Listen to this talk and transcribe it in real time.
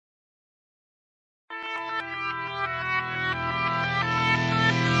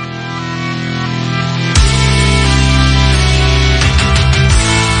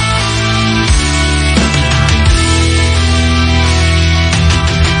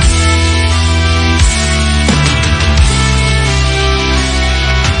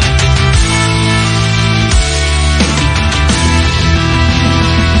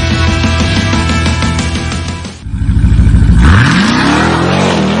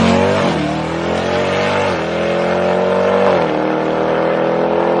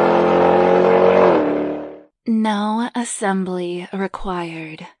assembly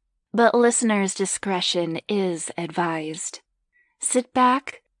required, but listeners' discretion is advised. Sit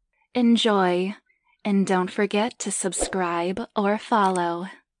back, enjoy, and don't forget to subscribe or follow.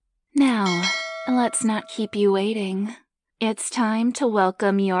 Now, let's not keep you waiting. It's time to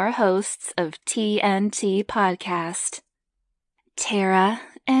welcome your hosts of TNT Podcast, Tara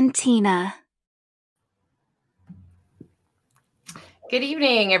and Tina. Good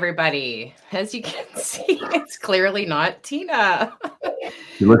evening, everybody. As you can see, it's clearly not Tina.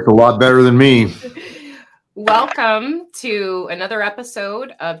 She looks a lot better than me. Welcome to another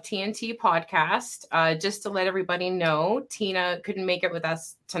episode of TNT Podcast. Just to let everybody know, Tina couldn't make it with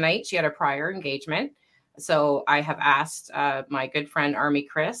us tonight. She had a prior engagement. So I have asked my good friend, Army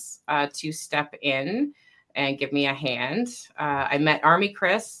Chris, to step in and give me a hand. I met Army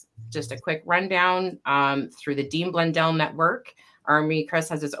Chris, just a quick rundown, through the Dean Blundell Network. Army Chris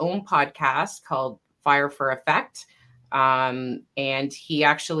has his own podcast called Fire for Effect. And he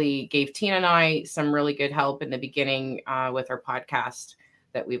actually gave Tina and I some really good help in the beginning with our podcast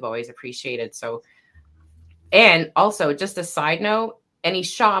that we've always appreciated. So, and also just a side note, any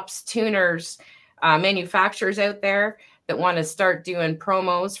shops, tuners, manufacturers out there that want to start doing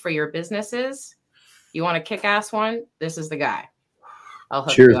promos for your businesses, you want a kick-ass one, this is the guy. I'll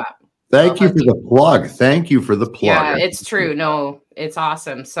hook you up. Thank you for the plug. Thank you for the plug. Yeah, it's true. No, it's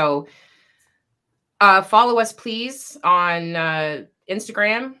awesome. So follow us, please, on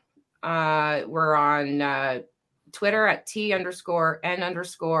Instagram. We're on Twitter at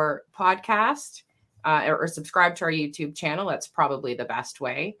T_N_podcast, or subscribe to our YouTube channel. That's probably the best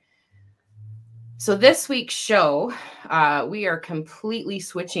way. So this week's show, we are completely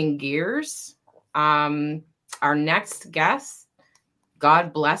switching gears. Our next guest,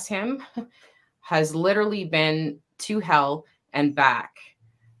 God bless him, has literally been to hell and back.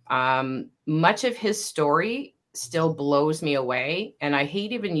 Much of his story still blows me away. And I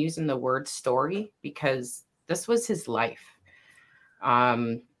hate even using the word story because this was his life.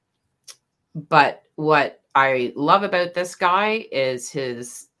 But what I love about this guy is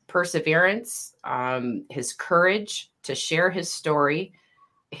his perseverance, his courage to share his story,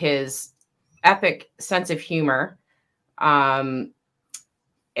 his epic sense of humor,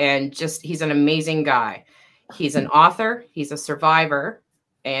 and just, he's an amazing guy. He's an author. He's a survivor.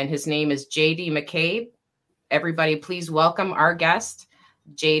 And his name is J.D. McCabe. Everybody, please welcome our guest,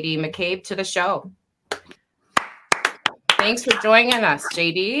 J.D. McCabe, to the show. Thanks for joining us,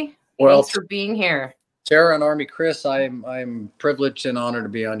 J.D. Well, thanks for being here. Tara and Army Chris, I'm privileged and honored to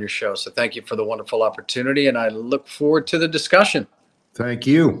be on your show. So thank you for the wonderful opportunity. And I look forward to the discussion. Thank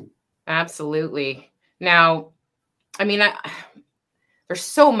you. Absolutely. Now, I mean, there's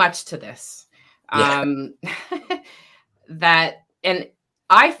so much to this. And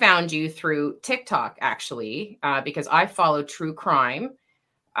I found you through TikTok, actually, because I follow true crime.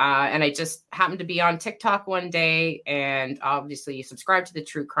 And I just happened to be on TikTok one day, and obviously you subscribe to the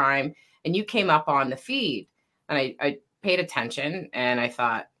true crime, and you came up on the feed. And I paid attention, and I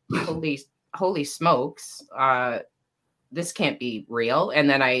thought, holy smokes, this can't be real. And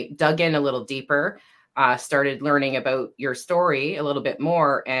then I dug in a little deeper, started learning about your story a little bit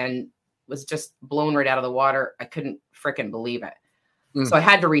more, and was just blown right out of the water. I couldn't freaking believe it. So I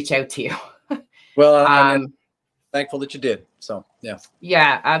had to reach out to you. Well, I'm thankful that you did. So, yeah.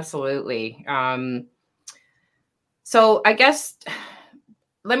 Yeah, absolutely. So I guess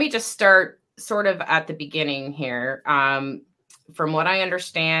let me just start sort of at the beginning here. From what I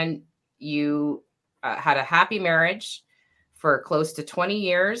understand, you had a happy marriage for close to 20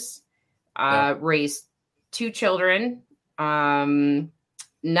 years, raised 2 children, nothing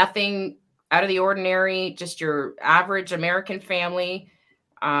out of the ordinary, just your average American family.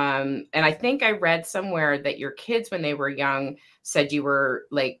 And I think I read somewhere that your kids, when they were young, said you were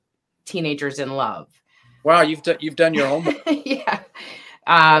like teenagers in love. Wow, you've done your homework. Yeah.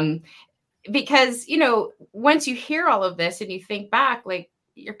 Because, once you hear all of this and you think back, like,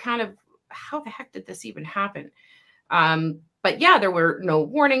 you're kind of, how the heck did this even happen? But yeah, there were no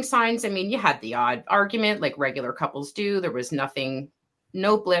warning signs. I mean, you had the odd argument like regular couples do. There was nothing,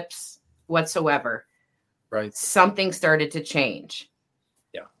 no blips whatsoever. Right. Something started to change.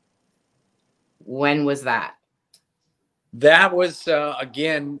 Yeah. When was that? That was,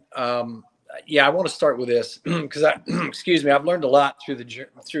 again, I want to start with this because excuse me, I've learned a lot through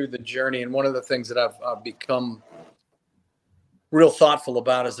the journey. And one of the things that I've become real thoughtful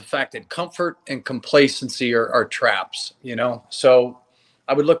about is the fact that comfort and complacency are traps, So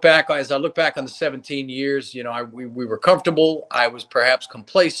I would look back, as I look back on the 17 years, we were comfortable. I was perhaps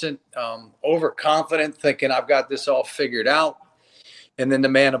complacent, overconfident, thinking I've got this all figured out. And then the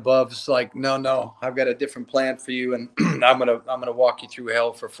man above is like, no, I've got a different plan for you. And I'm going to walk you through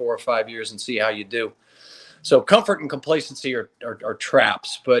hell for 4 or 5 years and see how you do. So comfort and complacency are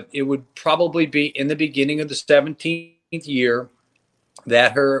traps, but it would probably be in the beginning of the 17th year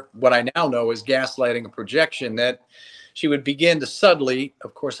that what I now know is gaslighting and projection, that she would begin to subtly,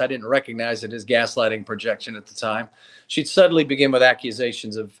 of course, I didn't recognize it as gaslighting and projection at the time. She'd subtly begin with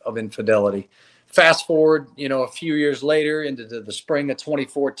accusations of infidelity. Fast forward, a few years later into the spring of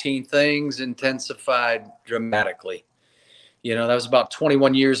 2014, things intensified dramatically. That was about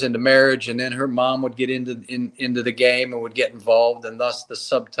 21 years into marriage, and then her mom would get into the game and would get involved, and thus the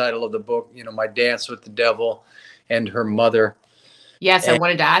subtitle of the book, My Dance with the Devil and Her Mother. Yes, I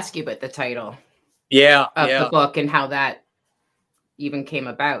wanted to ask you about the title of the book and how that even came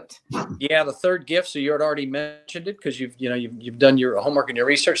about. Yeah, the third gift. So you had already mentioned it because you've done your homework and your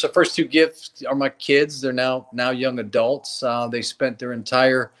research. The first two gifts are my kids. They're now young adults. They spent their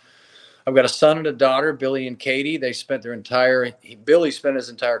entire. I've got a son and a daughter, Billy and Katie. They spent Billy spent his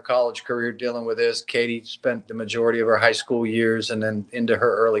entire college career dealing with this. Katie spent the majority of her high school years and then into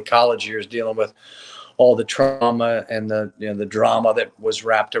her early college years dealing with all the trauma and the drama that was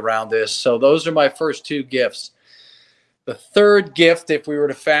wrapped around this. So those are my first two gifts. The third gift, if we were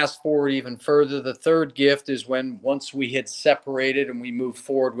to fast forward even further, the third gift is once we had separated and we moved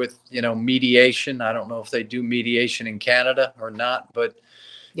forward with, mediation. I don't know if they do mediation in Canada or not, but,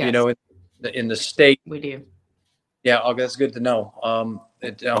 yes. In the state. We do. Yeah. Oh, that's good to know.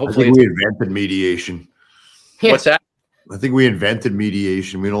 Hopefully we invented mediation. Yeah. What's that? I think we invented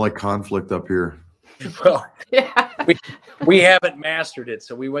mediation. We don't like conflict up here. Well, we haven't mastered it.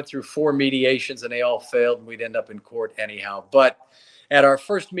 So we went through 4 mediations and they all failed, and we'd end up in court anyhow. But at our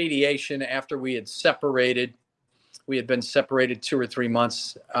first mediation, after we had been separated 2 or 3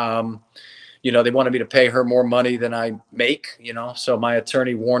 months. They wanted me to pay her more money than I make, so my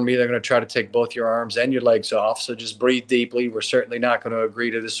attorney warned me they're going to try to take both your arms and your legs off. So just breathe deeply. We're certainly not going to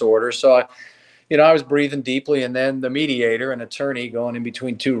agree to this order. So I was breathing deeply, and then the mediator, an attorney going in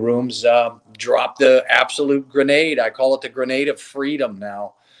between 2 rooms, dropped the absolute grenade. I call it the grenade of freedom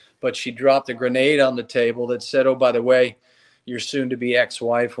now, but she dropped a grenade on the table that said, "Oh, by the way, your soon-to-be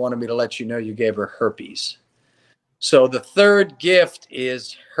ex-wife wanted me to let you know you gave her herpes." So the third gift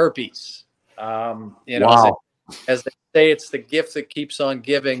is herpes. Wow. As they say, it's the gift that keeps on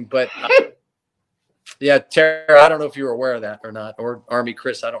giving. But yeah, Tara, I don't know if you were aware of that or not, or Army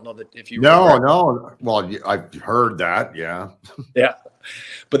Chris, I don't know that if you. No. Well, I've heard that. Yeah. Yeah,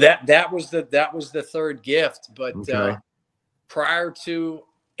 but that was the third gift. But okay. Prior to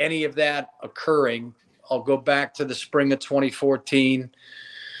any of that occurring, I'll go back to the spring of 2014.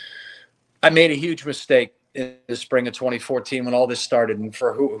 I made a huge mistake in the spring of 2014 when all this started. And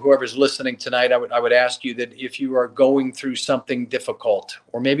for whoever's listening tonight, I would ask you that if you are going through something difficult,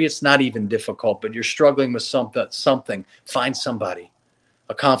 or maybe it's not even difficult, but you're struggling with something, find somebody,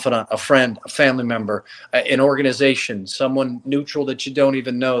 a confidant, a friend, a family member, an organization, someone neutral that you don't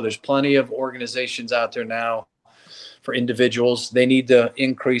even know. There's plenty of organizations out there now for individuals. They need to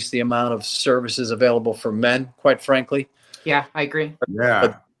increase the amount of services available for men, quite frankly. Yeah, I agree.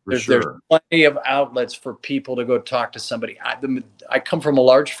 Yeah. There's plenty of outlets for people to go talk to somebody. I come from a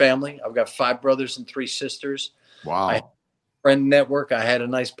large family. I've got 5 brothers and 3 sisters. Wow. I had a friend network. I had a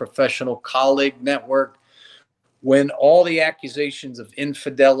nice professional colleague network. When all the accusations of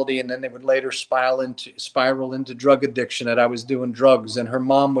infidelity, and then they would later spiral into drug addiction, that I was doing drugs, and her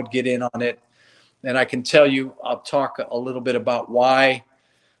mom would get in on it. And I can tell you, I'll talk a little bit about why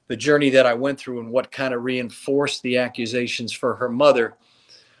the journey that I went through and what kind of reinforced the accusations for her mother.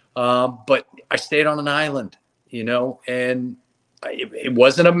 But I stayed on an island, and it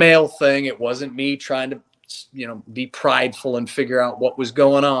wasn't a male thing. It wasn't me trying to, be prideful and figure out what was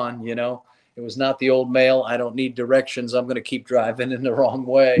going on. It was not the old male. I don't need directions. I'm going to keep driving in the wrong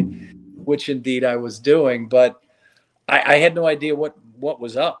way, which indeed I was doing. But I had no idea what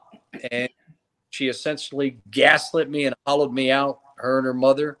was up. And she essentially gaslit me and hollowed me out, her and her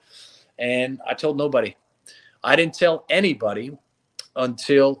mother. And I told nobody. I didn't tell anybody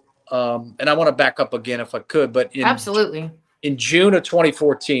until, and I want to back up again if I could, but absolutely in June of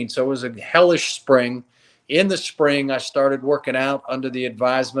 2014. So it was a hellish spring. In the spring, I started working out under the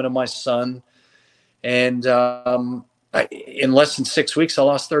advisement of my son. And in less than 6 weeks, I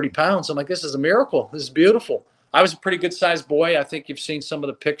lost 30 pounds. I'm like, this is a miracle. This is beautiful. I was a pretty good sized boy. I think you've seen some of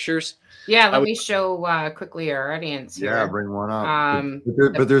the pictures. Yeah, let me show quickly our audience here. Yeah, bring one up.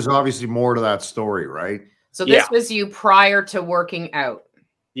 But there's obviously more to that story, right? So this was you prior to working out.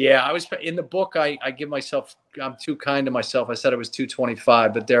 Yeah, I was in the book. I give myself, I'm too kind to myself. I said I was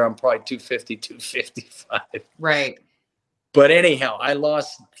 225, but there I'm probably 250, 255. Right. But anyhow, I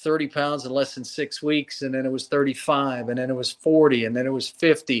lost 30 pounds in less than 6 weeks, and then it was 35, and then it was 40, and then it was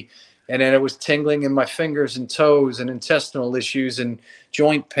 50, and then it was tingling in my fingers and toes and intestinal issues and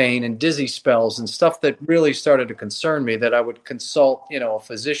joint pain and dizzy spells and stuff that really started to concern me, that I would consult, a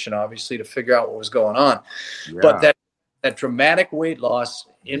physician, obviously, to figure out what was going on. Yeah. But that dramatic weight loss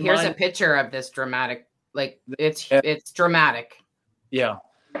here's a picture of this dramatic, like it's dramatic. Yeah.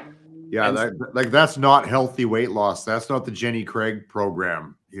 Yeah, that's not healthy weight loss. That's not the Jenny Craig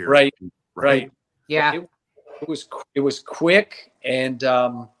program here. Right. Yeah. It was quick and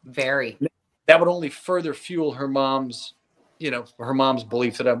very. That would only further fuel her mom's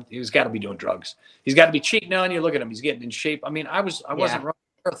belief that he's got to be doing drugs. He's got to be cheating on you. Look at him. He's getting in shape. I mean, I wasn't running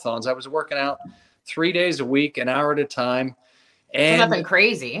marathons. I was working out 3 days a week, an hour at a time. And so nothing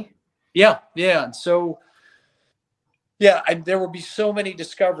crazy. Yeah. And so, there would be so many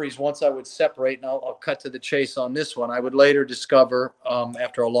discoveries once I would separate, and I'll cut to the chase on this one. I would later discover,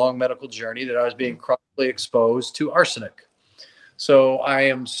 after a long medical journey, that I was being chronically exposed to arsenic. So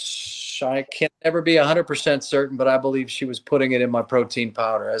I can't ever be 100% certain, but I believe she was putting it in my protein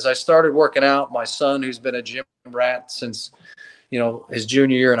powder. As I started working out, my son, who's been a gym rat since, his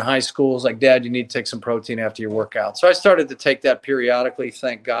junior year in high school, was like, Dad, you need to take some protein after your workout. So I started to take that periodically.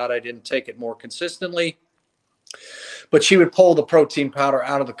 Thank God I didn't take it more consistently. But she would pull the protein powder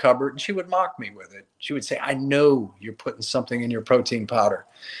out of the cupboard and she would mock me with it. She would say, I know you're putting something in your protein powder.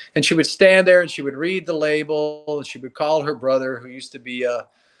 And she would stand there and she would read the label and she would call her brother, who used to be a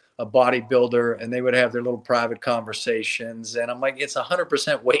bodybuilder, and they would have their little private conversations. And I'm like, it's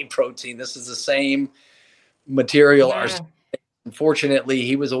 100% whey protein. This is the same material. Yeah. Unfortunately,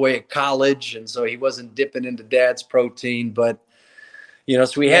 he was away at college, and so he wasn't dipping into Dad's protein. But,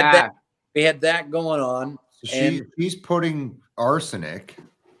 so we had that going on. She's putting arsenic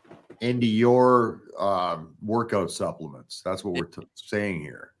into your workout supplements. That's what we're saying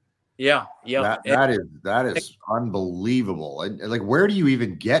here. Yeah. That is unbelievable. And like, where do you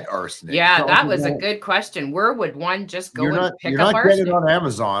even get arsenic? Yeah, that was a good question. Where would one just go and pick up arsenic? You're not getting it on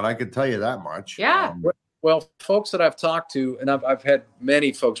Amazon. I can tell you that much. Yeah. Well, folks that I've talked to, and I've had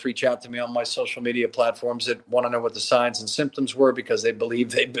many folks reach out to me on my social media platforms that want to know what the signs and symptoms were because they believe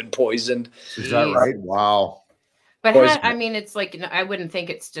they've been poisoned. Is that right? Wow. But it's like, I wouldn't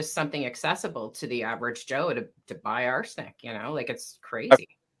think it's just something accessible to the average Joe to buy arsenic, like it's crazy.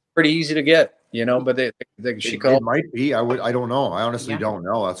 Pretty easy to get, but it might be. I don't know. I honestly don't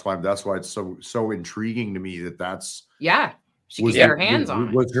know. That's why it's so intriguing to me that's. Yeah. She can get her hands on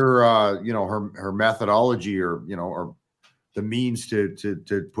it. Was her, her methodology or the means to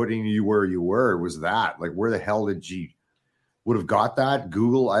putting you where you were, was that like, where the hell did she would have got that?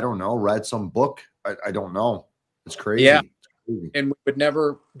 Google? I don't know. Read some book. I don't know. It's crazy. Yeah. And we would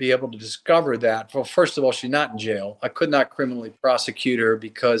never be able to discover that. Well, first of all, she's not in jail. I could not criminally prosecute her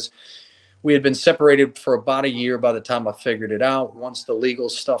because we had been separated for about a year by the time I figured it out. Once the legal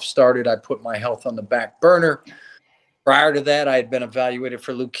stuff started, I put my health on the back burner. Prior to that, I had been evaluated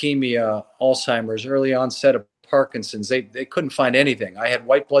for leukemia, Alzheimer's, early onset of Parkinson's. They couldn't find anything. I had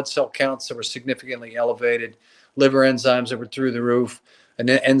white blood cell counts that were significantly elevated, liver enzymes that were through the roof, an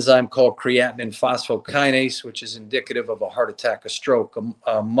enzyme called creatine phosphokinase, which is indicative of a heart attack, a stroke,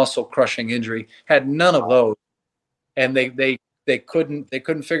 a muscle crushing injury. Had none of those, and they couldn't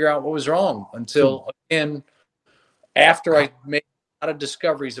figure out what was wrong until, again, after I made a lot of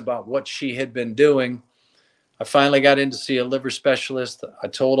discoveries about what she had been doing. I finally got in to see a liver specialist. I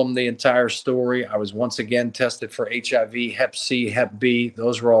told him the entire story. I was once again tested for HIV, Hep C, Hep B.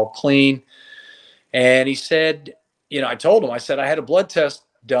 Those were all clean. And he said, I told him, I had a blood test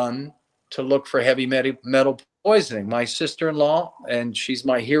done to look for heavy metal poisoning. My sister-in-law, and she's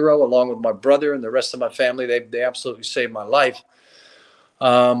my hero, along with my brother and the rest of my family, they absolutely saved my life.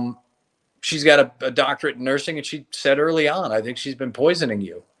 She's got a doctorate in nursing, and she said early on, I think she's been poisoning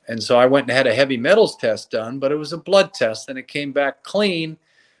you. And so I went and had a heavy metals test done, but it was a blood test, and it came back clean.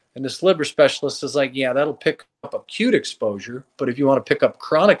 And this liver specialist is like, yeah, that'll pick up acute exposure. But if you want to pick up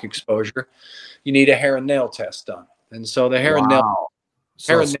chronic exposure, you need a hair and nail test done. And so the hair and nail.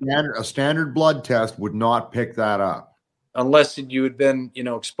 So a standard blood test would not pick that up. Unless you had been,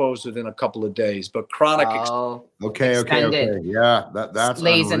 exposed within a couple of days. But chronic. Okay. Yeah, that's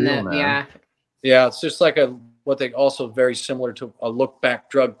lays unreal, in the, man. Yeah, it's just like what they also very similar to a look back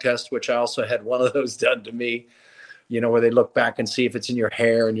drug test, which I also had one of those done to me, where they look back and see if it's in your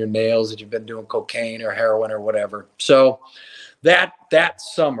hair and your nails that you've been doing cocaine or heroin or whatever. So that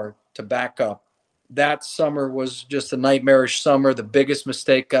summer, to back up, that summer was just a nightmarish summer. The biggest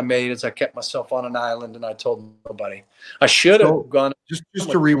mistake I made is I kept myself on an island and I told nobody. I should have gone.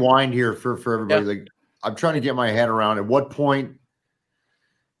 Just to rewind here for everybody, I'm trying to get my head around at what point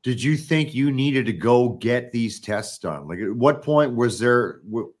did you think you needed to go get these tests done? Like, at what point was there?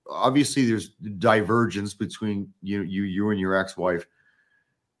 Obviously, there's divergence between you and your ex-wife.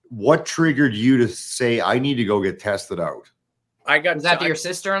 What triggered you to say, I need to go get tested out? Was that your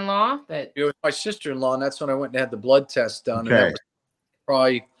sister-in-law? It was my sister-in-law, and that's when I went and had the blood test done. Okay.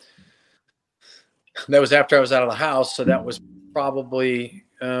 And that was after I was out of the house. So that was probably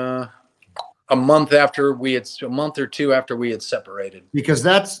a month or two after we had separated. Because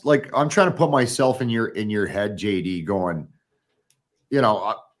that's like, I'm trying to put myself in your head, JD, going,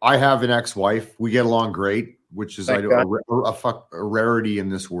 I have an ex-wife. We get along great, which is a rarity in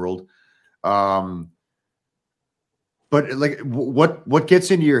this world. But like, what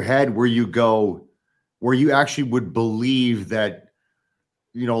gets into your head where you actually would believe that,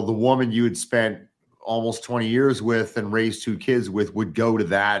 the woman you had spent almost 20 years with and raised 2 kids with would go to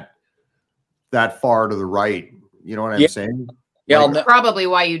that far to the right? You know what I'm saying? Yeah, like, probably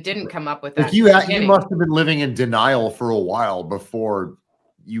why you didn't come up with that. Like you must have been living in denial for a while before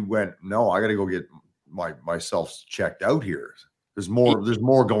you went, no, I got to go get myself checked out here. There's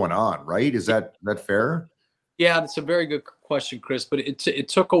more going on, right? Is that fair? Yeah, that's a very good question, Chris. But it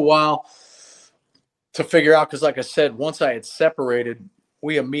took a while to figure out, because like I said, once I had separated,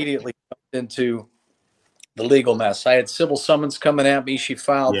 we immediately jumped into the legal mess. I had civil summons coming at me. She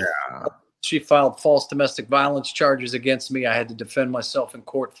filed false domestic violence charges against me. I had to defend myself in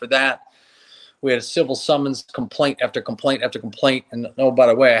court for that. We had a civil summons, complaint after complaint after complaint. And by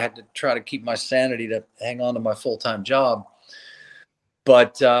the way, I had to try to keep my sanity to hang on to my full-time job.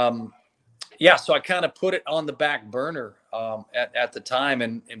 But so I kind of put it on the back burner at the time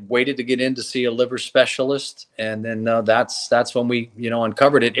and waited to get in to see a liver specialist. And then that's when we,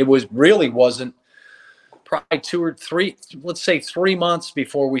 uncovered it. It wasn't probably 2 or 3, let's say 3 months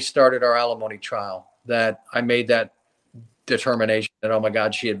before we started our alimony trial that I made that determination that, oh my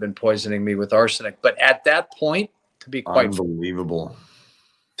God, she had been poisoning me with arsenic. But at that point, to be quite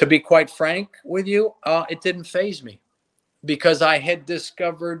frank with you, it didn't faze me because I had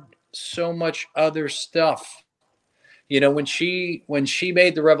discovered so much other stuff. When she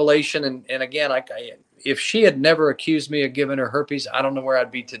made the revelation, and again, if she had never accused me of giving her herpes, I don't know where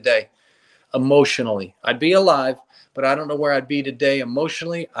I'd be today. Emotionally, I'd be alive, but I don't know where I'd be today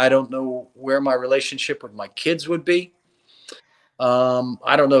emotionally. I don't know where my relationship with my kids would be.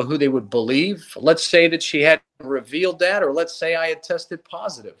 I don't know who they would believe. Let's say that she hadn't revealed that, or let's say I had tested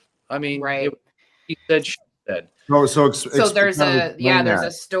positive. I mean, right. She said. No, so there's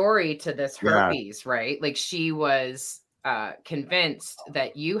a story to this herpes, right? Like she was convinced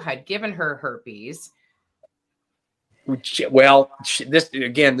that you had given her herpes. Well,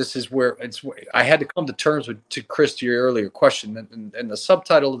 this is where I had to come to terms with, to Chris, to your earlier question, and the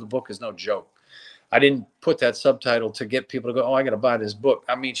subtitle of the book is no joke. I didn't put that subtitle to get people to go, oh, I got to buy this book.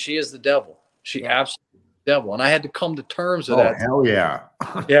 I mean, she is the devil. She absolutely is the devil. And I had to come to terms with that. Hell yeah.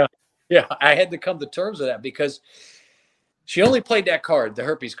 Yeah. I had to come to terms with that because she only played that card, the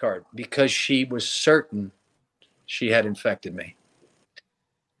herpes card, because she was certain she had infected me.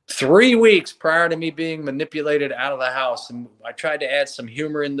 3 weeks prior to me being manipulated out of the house, and I tried to add some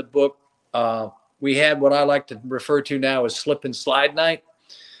humor in the book. We had what I like to refer to now as slip and slide night.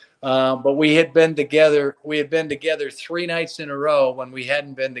 But we had been together 3 nights in a row when we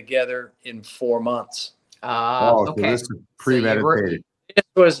hadn't been together in 4 months. Okay. So this is premeditated. It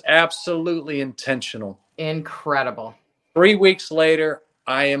was absolutely intentional. Incredible. 3 weeks later,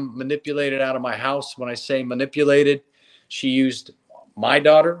 I am manipulated out of my house. When I say manipulated, she used my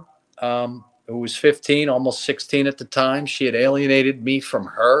daughter, who was 15, almost 16 at the time. She had alienated me from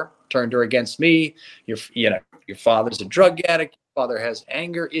her, turned her against me. Your father's a drug addict. Your father has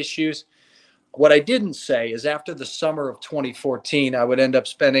anger issues. What I didn't say is after the summer of 2014, I would end up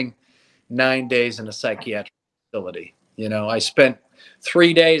spending 9 days in a psychiatric facility. I spent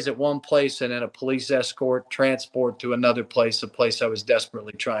 3 days at one place and then a police escort transport to another place, a place I was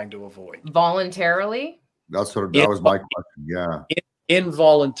desperately trying to avoid. Voluntarily? That was my question. Yeah.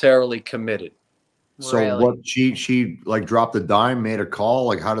 Involuntarily committed. So really? What she like dropped a dime, made a call?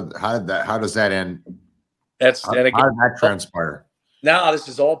 Like how does that end? How did that transpire? Now this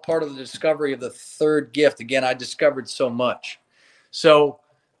is all part of the discovery of the third gift. Again, I discovered so much. So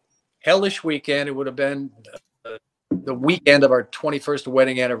hellish weekend, it would have been the weekend of our 21st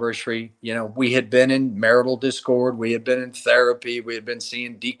wedding anniversary. We had been in marital discord. We had been in therapy. We had been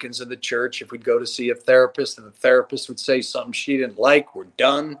seeing deacons of the church. If we'd go to see a therapist and the therapist would say something she didn't like, we're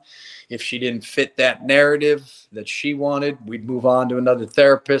done. If she didn't fit that narrative that she wanted, we'd move on to another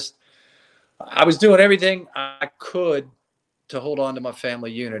therapist. I was doing everything I could to hold on to my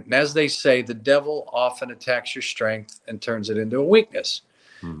family unit. And as they say, the devil often attacks your strength and turns it into a weakness.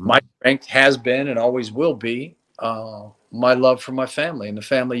 Mhm. My strength has been and always will be my love for my family and the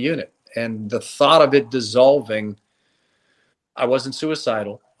family unit. And the thought of it dissolving, I wasn't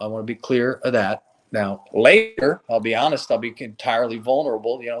suicidal. I want to be clear of that. Now, later, I'll be honest, I'll be entirely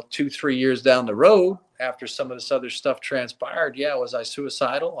vulnerable. 2-3 years down the road, after some of this other stuff transpired, was I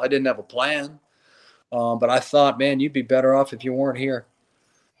suicidal? I didn't have a plan. But I thought, man, you'd be better off if you weren't here.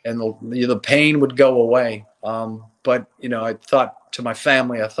 And the pain would go away. But I thought to my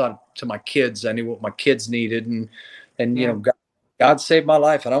family, I thought to my kids, I knew what my kids needed. And God saved my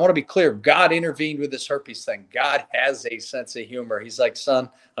life. And I want to be clear, God intervened with this herpes thing. God has a sense of humor. He's like, son,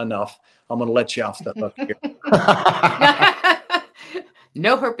 enough. I'm going to let you off the hook here.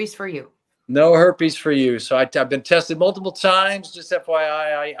 No herpes for you. No herpes for you. So I've been tested multiple times. Just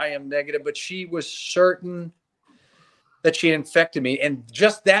FYI, I am negative. But she was certain that she infected me. And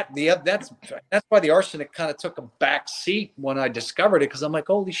just that's why the arsenic kind of took a back seat when I discovered it, because I'm like,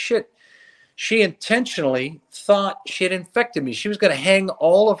 holy shit. She intentionally thought she had infected me. She was going to hang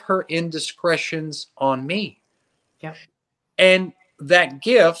all of her indiscretions on me. Yeah. And that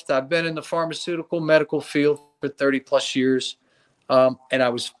gift, I've been in the pharmaceutical medical field for 30 plus years. And I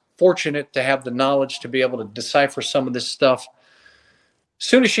was fortunate to have the knowledge to be able to decipher some of this stuff. As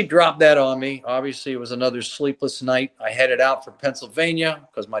soon as she dropped that on me, obviously it was another sleepless night. I headed out for Pennsylvania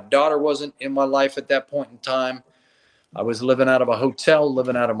because my daughter wasn't in my life at that point in time. I was living out of a hotel,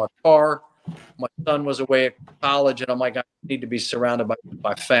 living out of my car. My son was away at college, and I'm like, I need to be surrounded by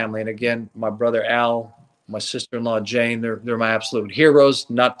my family. And again, my brother Al, my sister-in-law Jane, they're my absolute heroes.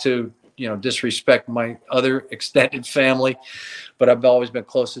 Not to disrespect my other extended family, but I've always been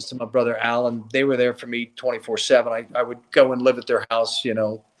closest to my brother Al, and they were there for me 24/7. I would go and live at their house,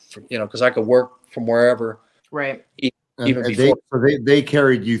 because I could work from wherever. Right. Even before. They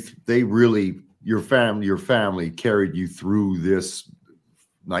carried you. Your family carried you through this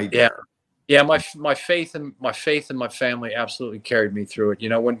nightmare. Yeah, my faith and my family absolutely carried me through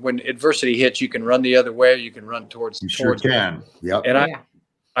it. When adversity hits, you can run the other way, you can run towards. You sure can. Yep. And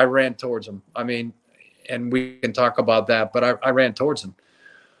I ran towards them. I mean, and we can talk about that, but I ran towards them,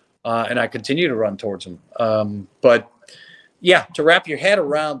 and I continue to run towards them. But yeah, to wrap your head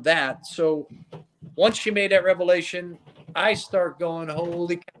around that. So once she made that revelation, I start going,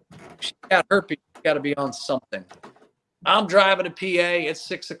 holy cow, she got herpes. Got to be on something. I'm driving to PA. It's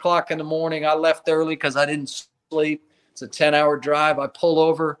 6:00 in the morning. I left early because I didn't sleep. It's a 10-hour drive. I pull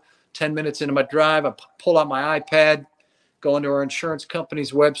over 10 minutes into my drive. I pull out my iPad, go into our insurance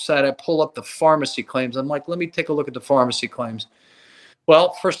company's website. I pull up the pharmacy claims. I'm like, let me take a look at the pharmacy claims.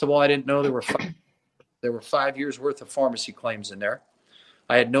 Well, first of all, I didn't know there were 5 years worth of pharmacy claims in there.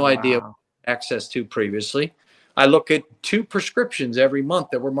 I had no idea access to previously. I look at 2 prescriptions every month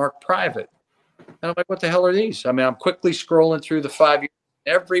that were marked private. And I'm like, what the hell are these? I mean, I'm quickly scrolling through the 5 years.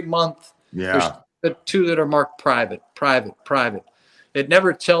 Every month, there's the 2 that are marked private. It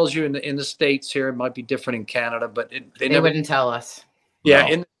never tells you in the States here. It might be different in Canada, but they never wouldn't tell us. Yeah, no,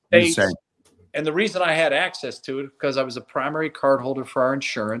 in the States. And the reason I had access to it because I was a primary card holder for our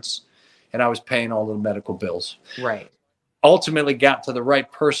insurance, and I was paying all the medical bills. Right. Ultimately got to the right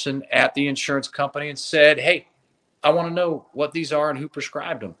person at the insurance company and said, hey, I want to know what these are and who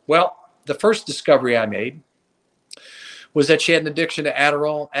prescribed them. Well, the first discovery I made was that she had an addiction to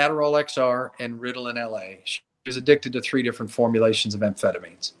Adderall XR, and Ritalin LA. She was addicted to 3 different formulations of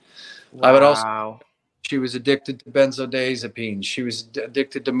amphetamines. Wow. She was addicted to benzodiazepines. She was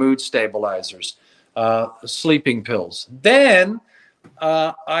addicted to mood stabilizers, sleeping pills. Then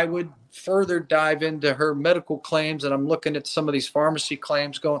I would further dive into her medical claims, and I'm looking at some of these pharmacy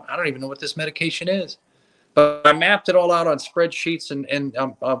claims going, I don't even know what this medication is. But I mapped it all out on spreadsheets, and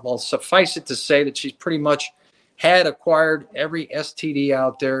I'll suffice it to say that she's pretty much had acquired every STD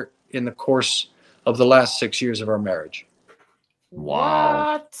out there in the course of the last 6 years of our marriage.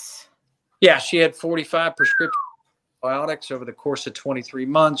 Wow. What? Yeah, she had 45 prescription antibiotics over the course of 23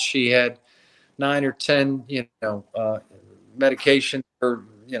 months. She had 9 or 10, medication for,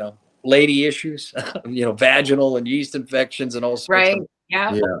 lady issues, vaginal and yeast infections and all sorts right. of.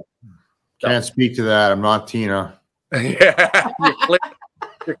 Yeah. Can't speak to that. I'm not Tina. Yeah,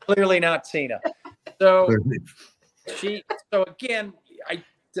 you're clearly not Tina. So again,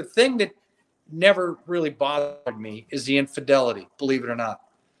 the thing that never really bothered me is the infidelity, believe it or not.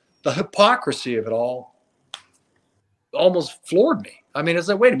 The hypocrisy of it all almost floored me. I mean, it's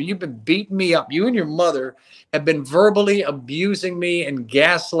like, wait a minute, you've been beating me up. You and your mother have been verbally abusing me and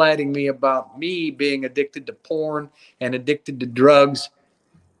gaslighting me about me being addicted to porn and addicted to drugs.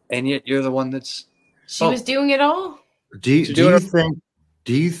 And yet you're the one that's... She was doing it all? Do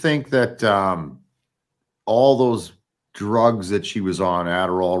you think that all those drugs that she was on,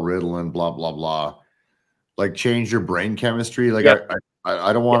 Adderall, Ritalin, blah blah blah, like changed your brain chemistry? Like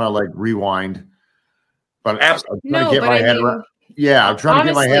I don't want to like rewind, but I'm trying to get my head around. Yeah, I'm trying to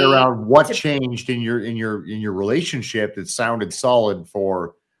get my head around what changed in your relationship that sounded solid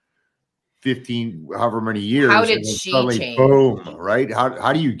for 15, however many years. How did she change? Boom, right?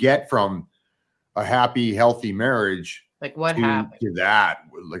 How do you get from a happy, healthy marriage like what happened to that?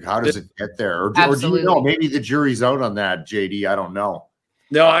 Like, how does it get there? Or do you know? Maybe the jury's out on that, JD. I don't know.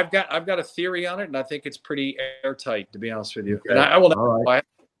 No, I've got a theory on it, and I think it's pretty airtight, to be honest with you. Okay. And I will never buy it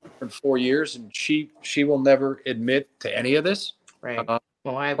for 4 years, and she will never admit to any of this. Right. Well,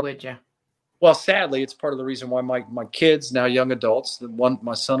 why would you? Well, sadly, it's part of the reason why my kids, now young adults,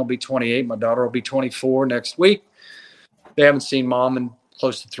 my son will be 28, my daughter will be 24 next week. They haven't seen mom in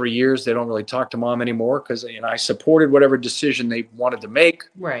close to 3 years. They don't really talk to mom anymore because I supported whatever decision they wanted to make.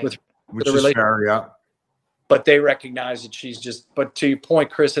 Right. Which is fair, yeah. But they recognize that she's just, but to your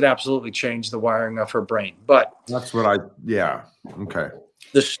point, Chris, it absolutely changed the wiring of her brain. But that's what okay.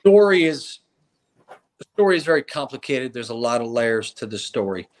 The story is very complicated. There's a lot of layers to the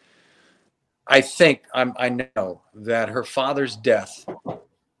story. I know that her father's death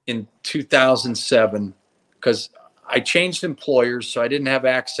in 2007, because I changed employers, so I didn't have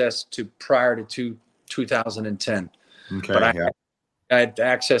access to prior to 2010. Okay. But I had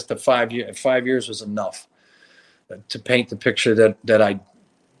access to 5 years. 5 years was enough to paint the picture that I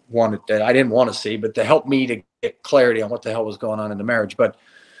wanted, that I didn't want to see, but to help me to get clarity on what the hell was going on in the marriage. But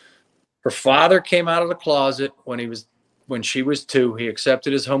her father came out of the closet when she was 2. He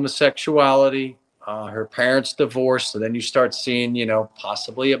accepted his homosexuality. Her parents divorced. So then you start seeing,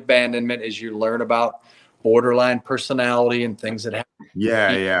 possibly abandonment as you learn about borderline personality and things that happen.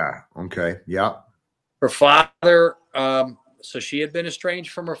 Yeah. Okay. Yeah. Her father, so she had been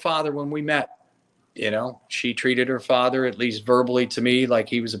estranged from her father when we met. She treated her father, at least verbally to me, like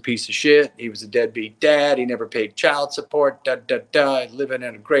he was a piece of shit. He was a deadbeat dad. He never paid child support, living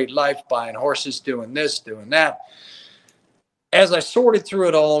in a great life, buying horses, doing this, doing that. As I sorted through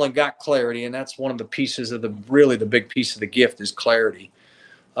it all and got clarity, and that's one of the pieces of the big piece of the gift is clarity.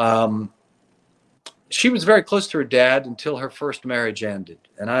 She was very close to her dad until her first marriage ended.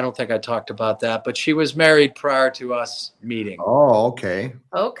 And I don't think I talked about that, but she was married prior to us meeting. Oh, okay.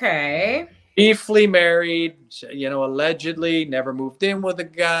 Okay. Briefly married, allegedly never moved in with a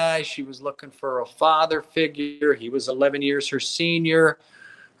guy. She was looking for a father figure. He was 11 years her senior.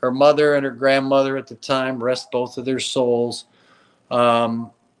 Her mother and her grandmother at the time, rest both of their souls, corroborated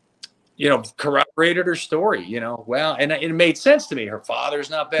her story, well, and it made sense to me. Her father's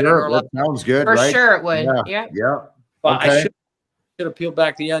not been in her life. Sounds good, for right? sure it would. Yeah. Well, okay. I should have peeled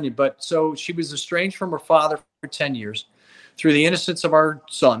back the onion. But so she was estranged from her father for 10 years through the innocence of our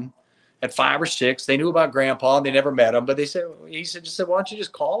son. At 5 or 6, they knew about grandpa and they never met him, but he said, why don't you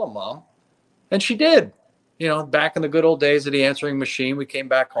just call him, Mom? And she did. Back in the good old days of the answering machine, we came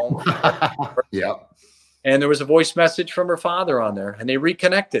back home. Yeah. And there was a voice message from her father on there, and they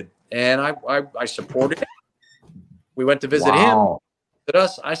reconnected. And I supported it. We went to visit him.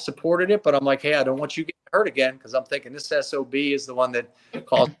 I supported it, but I'm like, hey, I don't want you getting hurt again, because I'm thinking this SOB is the one that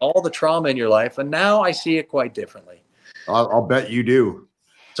caused all the trauma in your life. And now I see it quite differently. I'll bet you do.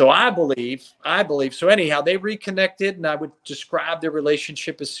 So I believe. So anyhow, they reconnected, and I would describe their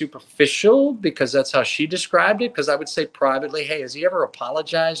relationship as superficial because that's how she described it. Because I would say privately, hey, has he ever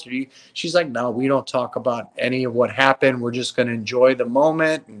apologized? She's like, no, we don't talk about any of what happened. We're just going to enjoy the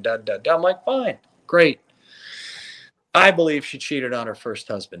moment. And I'm like, fine, great. I believe she cheated on her first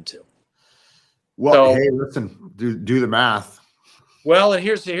husband too. Well, hey, listen, do the math. Well, and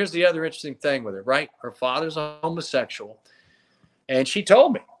here's the other interesting thing with it, right? Her father's a homosexual. And she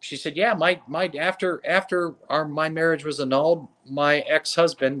told me, she said, yeah, after my marriage was annulled, my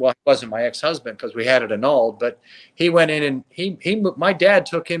ex-husband, well, it wasn't my ex-husband because we had it annulled, but he went in and my dad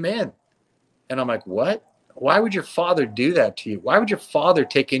took him in. And I'm like, what? Why would your father do that to you? Why would your father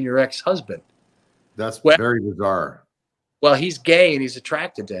take in your ex-husband? That's very bizarre. Well, he's gay and he's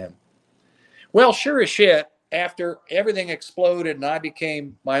attracted to him. Well, sure as shit, after everything exploded and I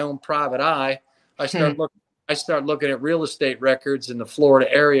became my own private eye, I started looking at real estate records in the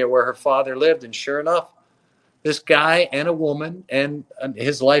Florida area where her father lived. And sure enough, this guy and a woman and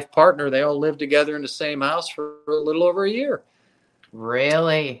his life partner, they all lived together in the same house for a little over a year.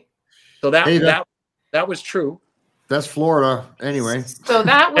 Really? So that was true. That's Florida anyway. So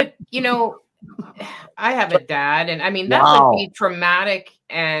that would, I have a dad, and I mean, that would be traumatic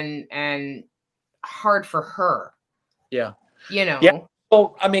and hard for her. Yeah. Yeah.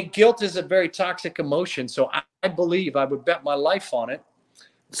 So, I mean, guilt is a very toxic emotion. So I believe I would bet my life on it.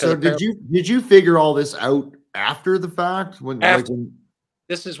 So did you figure all this out after the fact?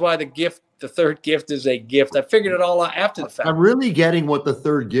 This is why the third gift is a gift. I figured it all out after the fact. I'm really getting what the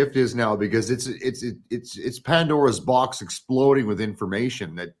third gift is now, because it's Pandora's box exploding with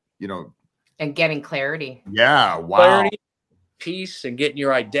information that, and getting clarity. Yeah. Wow. Clarity, peace, and getting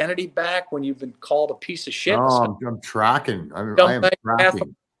your identity back when you've been called a piece of shit. Oh, I'm tracking. I am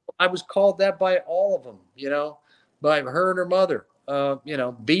tracking. I was called that by all of them, by her and her mother,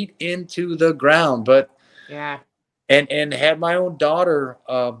 beat into the ground. But yeah. And had my own daughter,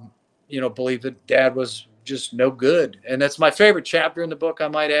 believe that dad was just no good. And that's my favorite chapter in the book, I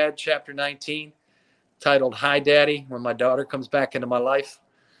might add, chapter 19, titled Hi, Daddy, when my daughter comes back into my life.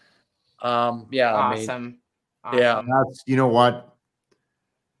 Yeah. Awesome. Yeah. That's, you know what?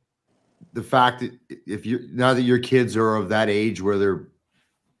 The fact that now that your kids are of that age where they're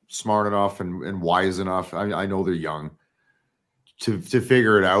smart enough and wise enough, I know they're young, to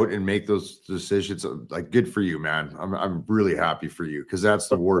figure it out and make those decisions, like, good for you, man. I'm really happy for you, because that's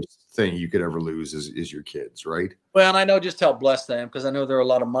the worst thing you could ever lose is your kids, right? Well, and I know just how blessed I am, because I know there are a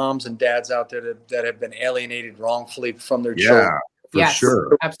lot of moms and dads out there that have been alienated wrongfully from their children. For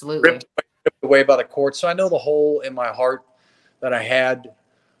sure. Absolutely. Ripped away by the court. So I know the hole in my heart that I had.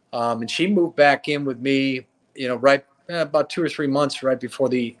 And she moved back in with me, right about 2 or 3 months right before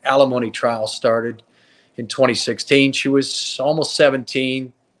the alimony trial started. In 2016, she was almost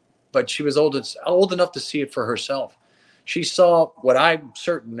 17, but she was old enough to see it for herself. She saw what I'm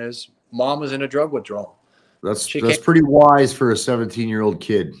certain is mom was in a drug withdrawal. That's pretty wise for a 17-year-old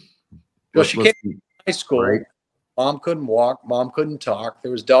kid. Well, she came to high school. Right? Mom couldn't walk. Mom couldn't talk.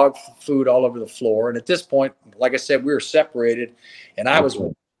 There was dog food all over the floor. And at this point, like I said, we were separated, and I was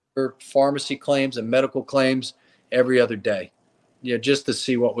with her pharmacy claims and medical claims every other day. Just to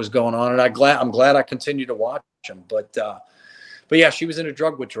see what was going on. And I'm glad I continued to watch them. But yeah, she was in a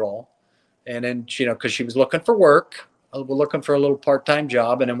drug withdrawal. And then, because she was looking for work, looking for a little part-time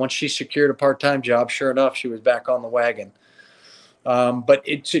job. And then once she secured a part-time job, sure enough, she was back on the wagon. But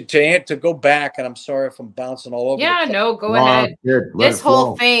to go back, and I'm sorry if I'm bouncing all over. Yeah, no, go ahead. This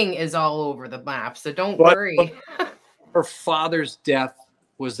whole thing is all over the map, so don't worry. Her father's death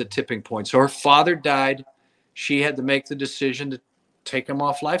was the tipping point. So her father died. She had to make the decision to take him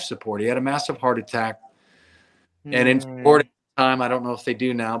off life support. He had a massive heart attack. And in Florida at the time, I don't know if they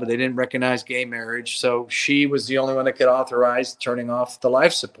do now, but they didn't recognize gay marriage. So she was the only one that could authorize turning off the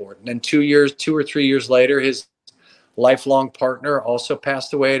life support. And then 2 or 3 years later, his lifelong partner also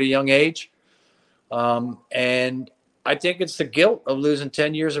passed away at a young age. And I think it's the guilt of losing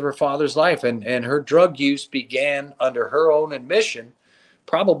 10 years of her father's life. And her drug use began under her own admission,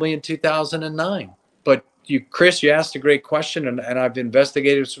 probably in 2009. But Chris, you asked a great question, and I've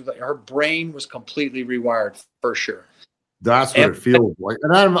investigated. Her brain was completely rewired for sure. That's what it feels like.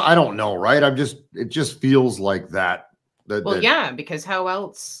 And I don't know, right? It just feels like that. Yeah, because how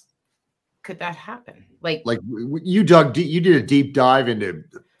else could that happen? Like you dug deep, you did a deep dive into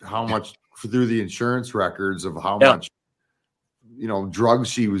how much through the insurance records of how much, drugs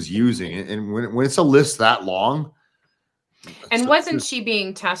she was using. And when it's a list that long. And wasn't she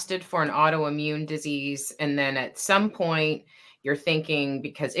being tested for an autoimmune disease? And then at some point you're thinking,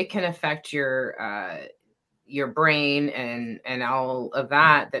 because it can affect your brain and all of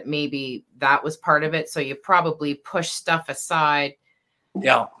that maybe that was part of it. So you probably push stuff aside.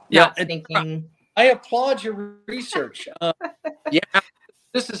 Yeah. Thinking. I applaud your research.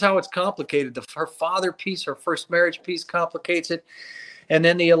 This is how it's complicated. Her father piece, her first marriage piece complicates it. And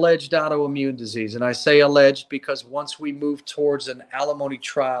then the alleged autoimmune disease. And I say alleged because once we moved towards an alimony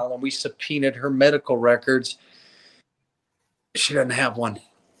trial and we subpoenaed her medical records, she doesn't have one.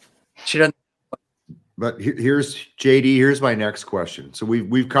 She doesn't. But here's JD. Here's my next question. So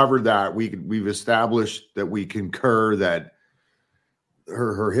we've covered that. We've established that we concur that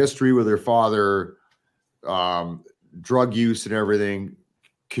her history with her father, drug use and everything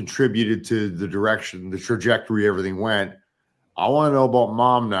contributed to the trajectory everything went. I want to know about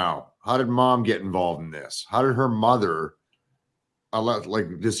mom now. How did mom get involved in this? How did her mother,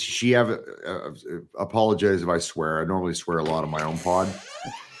 does she have, apologize if I swear. I normally swear a lot on my own pod.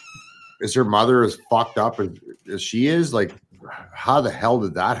 Is her mother as fucked up as she is? Like, how the hell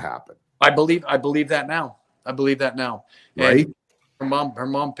did that happen? I believe that now. Right? And her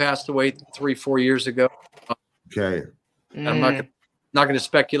mom passed away 3-4 years ago. Okay. I'm not going to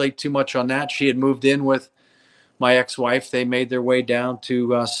speculate too much on that. She had moved in with my ex-wife. They made their way down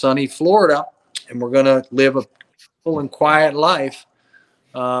to sunny Florida, and we're going to live a full and quiet life.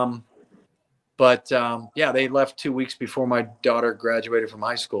 But But yeah, they left 2 weeks before my daughter graduated from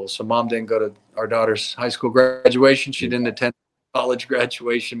high school. So mom didn't go to our daughter's high school graduation. She didn't attend college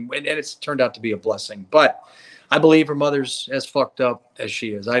graduation, and it's turned out to be a blessing. But I believe her mother's as fucked up as she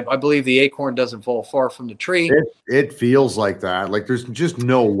is. I believe the acorn doesn't fall far from the tree. It feels like that. Like there's just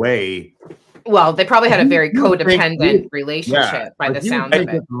no way. Well, they probably had a very codependent relationship by the sound of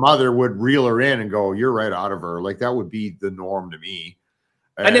it. The mother would reel her in and go, "You're right out of her." Like that would be the norm to me.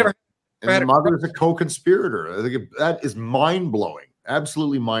 And the mother's a co-conspirator. I think that is mind-blowing.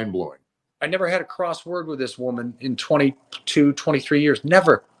 Absolutely mind-blowing. I never had a cross word with this woman in 22, 23 years.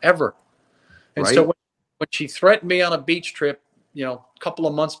 Never, ever. And so when she threatened me on a beach trip, a couple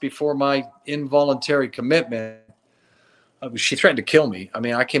of months before my involuntary commitment, she threatened to kill me. I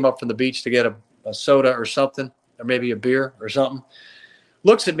mean, I came up from the beach to get a soda or something, or maybe a beer or something.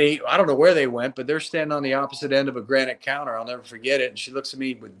 Looks at me. I don't know where they went, but they're standing on the opposite end of a granite counter. I'll never forget it. And she looks at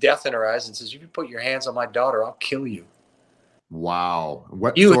me with death in her eyes and says, "If you put your hands on my daughter, I'll kill you." Wow.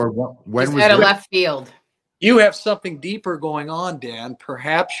 When was that? Left field. You have something deeper going on, Dan.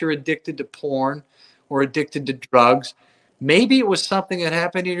 Perhaps you're addicted to porn or addicted to drugs. Maybe it was something that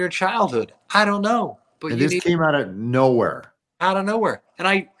happened in your childhood. I don't know. But this came out of nowhere. Out of nowhere.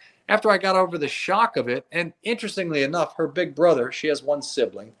 And after I got over the shock of it, and interestingly enough, her big brother, she has one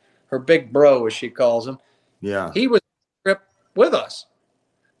sibling, her big bro, as she calls him. Yeah. He was on the trip with us.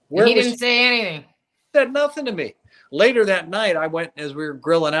 He didn't say anything. Said nothing to me. Later that night, I went, as we were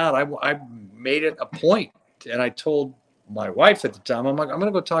grilling out, I made it a point, and I told my wife at the time, I'm like, I'm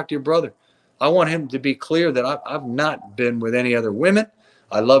going to go talk to your brother. I want him to be clear that I've not been with any other women.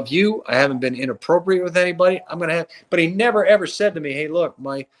 I love you. I haven't been inappropriate with anybody. But he never ever said to me, "Hey, look,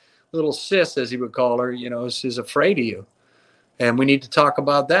 my little sis," as he would call her, is afraid of you, and we need to talk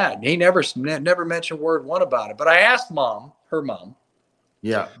about that. And he never mentioned word one about it. But I asked her mom.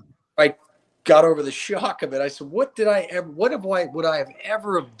 Yeah. I got over the shock of it. I said, would I have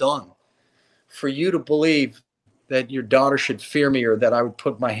ever have done for you to believe that your daughter should fear me or that I would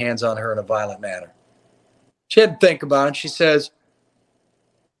put my hands on her in a violent manner? She had to think about it. She says,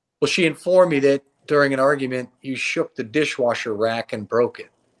 well, she informed me that during an argument, you shook the dishwasher rack and broke it.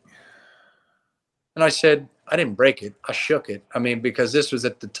 And I said, I didn't break it. I shook it. I mean, because this was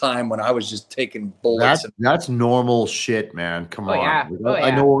at the time when I was just taking bullets. That's normal shit, man. Come on. Yeah. I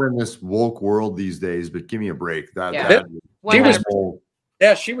know we're in this woke world these days, but give me a break. She was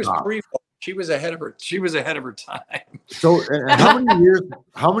free. She was ahead of her time. So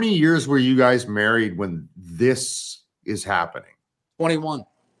how many years were you guys married when this is happening? 21.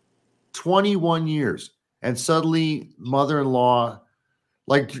 21 years. And suddenly mother-in-law,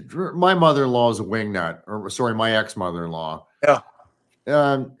 like my mother-in-law is a wingnut, or sorry, my ex-mother-in-law. Yeah.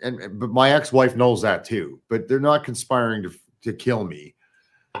 But my ex-wife knows that too, but they're not conspiring to kill me.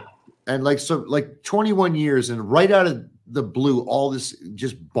 And like 21 years, and right out of the blue, all this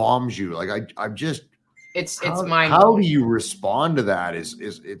just bombs you. Like I'm just, it's mind. How do you respond to that?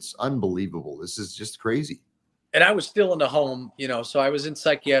 It's unbelievable. This is just crazy. And I was still in the home, so I was in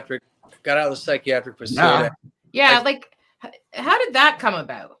psychiatric, got out of the psychiatric facility. Yeah. How did that come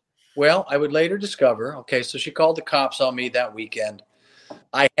about? Well, I would later discover, okay, so she called the cops on me that weekend.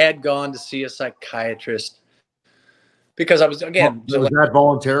 I had gone to see a psychiatrist because I was, again. Was that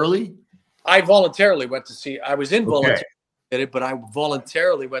voluntarily? I voluntarily went to see, I was involuntary, but I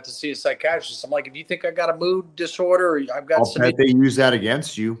voluntarily went to see a psychiatrist. I'm like, if you think I got a mood disorder, or I've got I'll bet they use that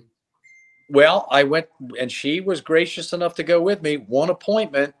against you. Well, I went, and she was gracious enough to go with me. One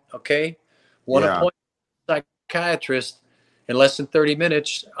appointment, okay? Appointment with a psychiatrist. In less than 30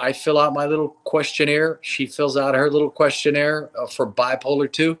 minutes, I fill out my little questionnaire. She fills out her little questionnaire for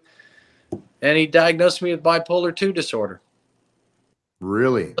bipolar 2. And he diagnosed me with bipolar 2 disorder.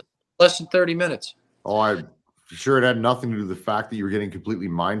 Really? Less than 30 minutes. Oh, I'm sure it had nothing to do with the fact that you were getting completely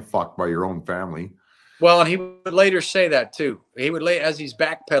mind fucked by your own family. Well, and he would later say that too. He would as he's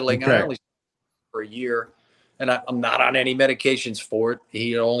backpedaling, I only for a year, and I'm not on any medications for it.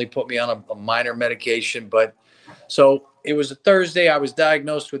 He only put me on a minor medication, but so it was a Thursday. I was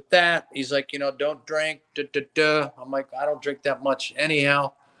diagnosed with that. He's like, don't drink. I'm like, I don't drink that much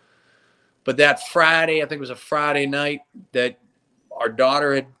anyhow. But that Friday, I think it was a Friday night, that our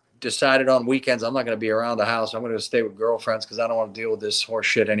daughter had decided on weekends, I'm not going to be around the house. I'm going to stay with girlfriends because I don't want to deal with this horse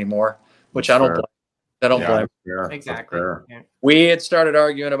shit anymore, which I don't blame. I don't blame. Exactly. Yeah. We had started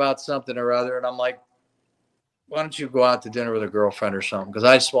arguing about something or other, and I'm like, why don't you go out to dinner with a girlfriend or something? Because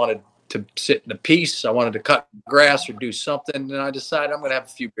I just wanted to sit in a peace. I wanted to cut grass or do something. And I decided I'm going to have a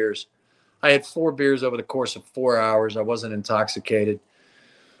few beers. I had 4 beers over the course of 4 hours. I wasn't intoxicated.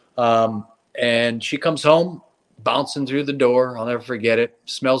 And she comes home bouncing through the door. I'll never forget it.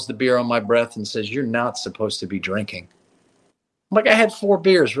 Smells the beer on my breath and says, "You're not supposed to be drinking." I'm like, "I had 4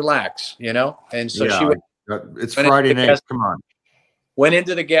 beers, relax, you know?" And so she it's Friday night. Come on. Went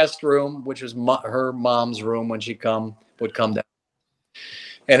into the guest room, which was her mom's room when she would come down.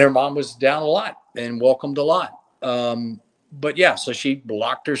 And her mom was down a lot and welcomed a lot. But yeah, so she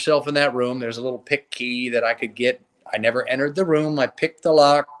locked herself in that room. There's a little pick key that I could get. I never entered the room. I picked the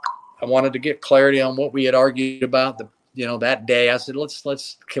lock. I wanted to get clarity on what we had argued about that day. I said,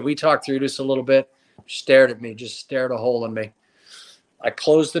 can we talk through this a little bit? She stared at me, just stared a hole in me. I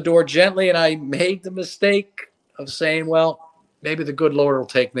closed the door gently, and I made the mistake of saying, well, maybe the good Lord will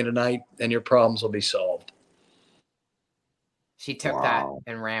take me tonight and your problems will be solved. She took that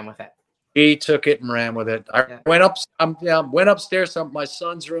and ran with it. He took it and ran with it. I went upstairs to my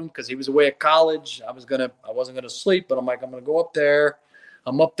son's room because he was away at college. I wasn't gonna sleep, but I'm like, I'm gonna go up there.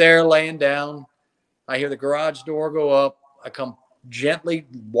 I'm up there laying down. I hear the garage door go up. I come gently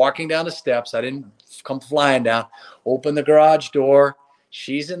walking down the steps. I didn't come flying down. Open the garage door.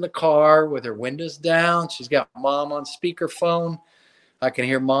 She's in the car with her windows down. She's got mom on speakerphone. I can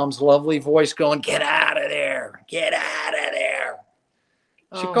hear mom's lovely voice going, "Get out of there. Get out of there."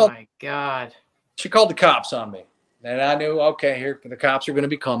 My God. She called the cops on me. And I knew, okay, here the cops are going to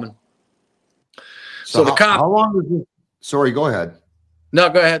be coming. So the cops. How long was this? Sorry, go ahead. No,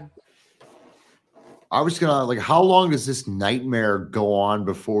 go ahead. I was going to how long does this nightmare go on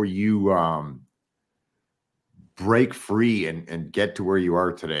before you break free and get to where you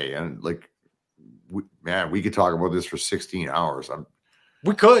are today? And we could talk about this for 16 hours.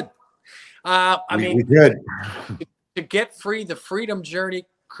 We could. We could. To get free, the freedom journey,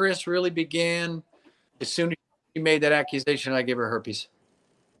 Chris, really began as soon as she made that accusation. I gave her herpes.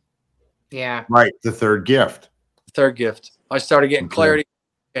 Yeah. Right. The third gift. I started getting clarity.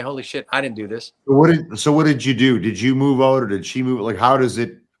 Okay, holy shit, I didn't do this. So what did you do? Did you move out or did she move? How did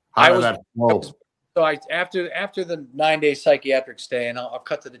that flow? So after the 9-day psychiatric stay, and I'll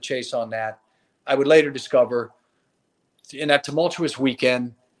cut to the chase on that, I would later discover in that tumultuous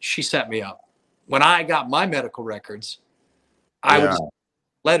weekend, she set me up. When I got my medical records, I would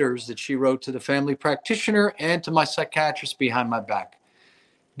letters that she wrote to the family practitioner and to my psychiatrist behind my back,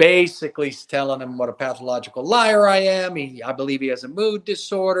 basically telling him what a pathological liar I am. I believe he has a mood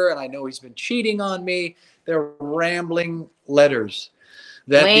disorder, and I know he's been cheating on me. They're rambling letters.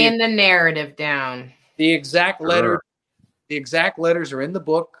 Laying the narrative down. The exact letters are in the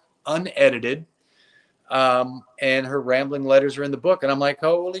book, unedited, and her rambling letters are in the book. And I'm like,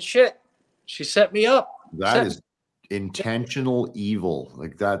 holy shit. She set me up. That is intentional evil,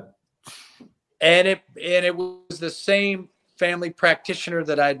 like that. And it was the same family practitioner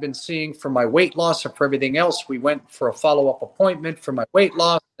that I'd been seeing for my weight loss or for everything else. We went for a follow-up appointment for my weight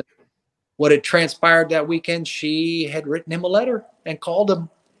loss. What had transpired that weekend, she had written him a letter and called him.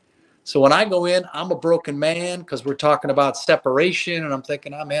 So when I go in, I'm a broken man because we're talking about separation, and I'm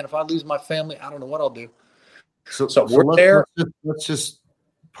thinking, oh man, if I lose my family, I don't know what I'll do. So we're there. Let's just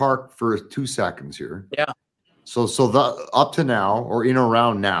park for 2 seconds here. Yeah. So up to now, or in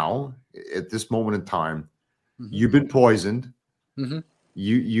around now, at this moment in time, you've been poisoned. Mm-hmm.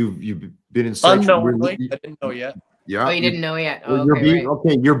 You've been in unknowingly. I didn't know yet. Yeah. Oh, you didn't know yet. Oh,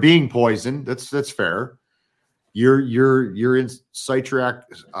 you're being poisoned. That's fair. You're in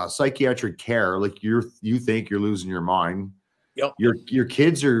psychiatric care. Like you think you're losing your mind. Yep. Your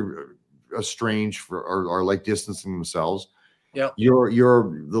kids are estranged or like distancing themselves. Yep.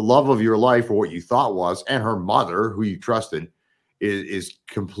 The love of your life, or what you thought was, and her mother, who you trusted, is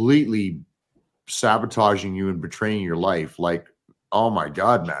completely sabotaging you and betraying your life. Like, oh my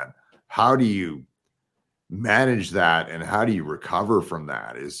God, man, how do you manage that, and how do you recover from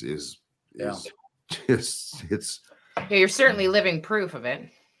that? It's you're certainly living proof of it.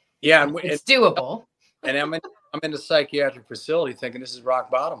 Yeah, it's doable. And I'm in the psychiatric facility thinking this is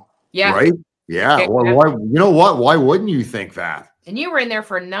rock bottom. Yeah. Right. Yeah. Well, why? You know what? Why wouldn't you think that? And you were in there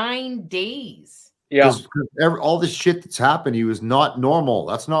for 9 days. Yeah. All this shit that's happened to you is not normal.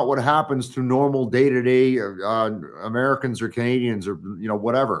 That's not what happens to normal day-to-day Americans or Canadians or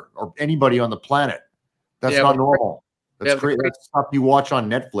whatever, or anybody on the planet. That's not normal. That's great. That's stuff you watch on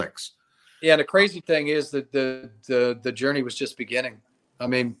Netflix. Yeah. The crazy thing is that the journey was just beginning. I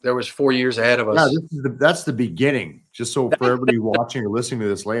mean, there was 4 years ahead of us. Yeah, that's the beginning. Just so for everybody watching or listening to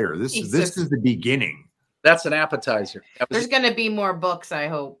this later, this is the beginning. That's an appetizer. There's going to be more books, I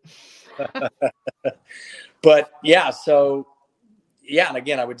hope. But yeah, and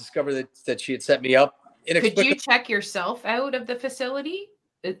again, I would discover that she had set me up. Could you check yourself out of the facility?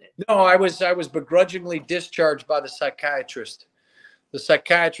 No, I was begrudgingly discharged by the psychiatrist. the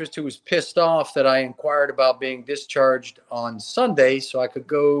psychiatrist who was pissed off that I inquired about being discharged on Sunday so I could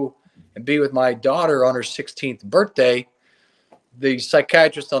go and be with my daughter on her 16th birthday. The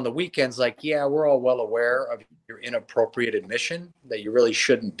psychiatrist on the weekend's like, yeah, we're all well aware of your inappropriate admission that you really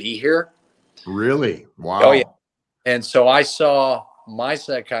shouldn't be here. Really? Wow. Oh, yeah. And so I saw my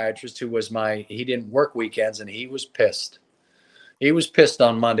psychiatrist, he didn't work weekends, and he was pissed. He was pissed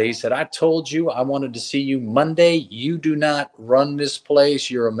on Monday. He said, I told you I wanted to see you Monday. You do not run this place.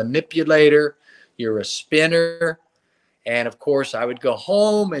 You're a manipulator. You're a spinner. And of course, I would go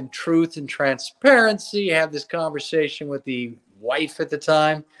home and truth and transparency, have this conversation with the wife at the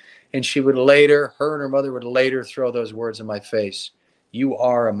time. And she would later, her and her mother would later throw those words in my face. You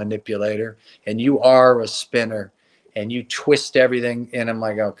are a manipulator and you are a spinner and you twist everything. And I'm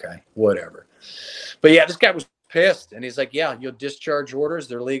like, okay, whatever. But yeah, this guy was pissed. And he's like, yeah, your discharge orders,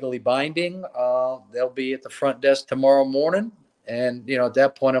 they're legally binding. They'll be at the front desk tomorrow morning. And, at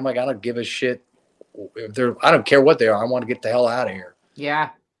that point, I'm like, I don't give a shit. I don't care what they are. I want to get the hell out of here. Yeah.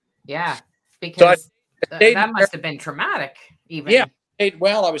 Yeah. Because that must have been traumatic even. Yeah.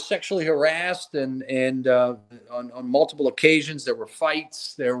 Well, I was sexually harassed and on multiple occasions. There were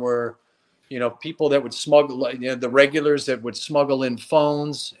fights. There were, people that would smuggle, the regulars that would smuggle in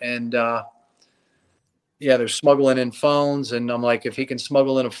phones. And they're smuggling in phones. And I'm like, if he can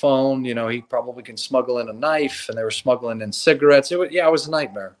smuggle in a phone, he probably can smuggle in a knife. And they were smuggling in cigarettes. It was a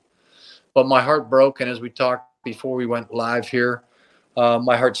nightmare. But my heart broke. And as we talked before we went live here,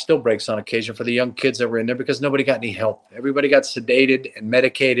 my heart still breaks on occasion for the young kids that were in there because nobody got any help. Everybody got sedated and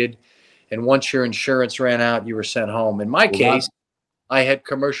medicated. And once your insurance ran out, you were sent home. In my case, I had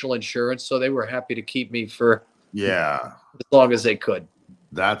commercial insurance, so they were happy to keep me for as long as they could.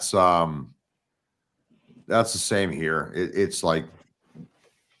 That's the same here. It's like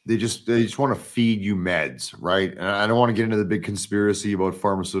they just want to feed you meds, right? And I don't want to get into the big conspiracy about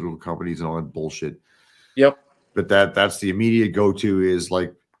pharmaceutical companies and all that bullshit. Yep. But that's the immediate go-to is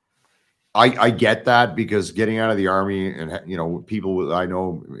like, I get that because getting out of the army and, people I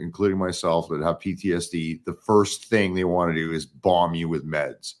know, including myself, that have PTSD, the first thing they want to do is bomb you with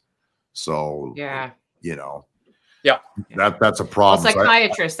meds. So, that's a problem. Well,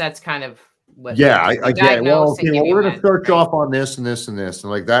 psychiatrists, that's kind of what. I get it. Well, we're going to start you off on this and this and this.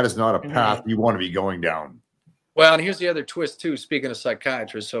 And like, that is not a path you want to be going down. Well, and here's the other twist too. Speaking of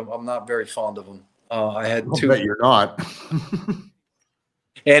psychiatrists, so I'm not very fond of them. I had two. Bet you're not.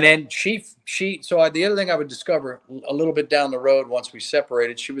 And then the other thing I would discover a little bit down the road once we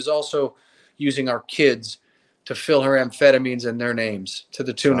separated, she was also using our kids to fill her amphetamines in their names to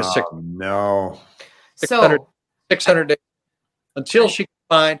the tune of 600 days until she could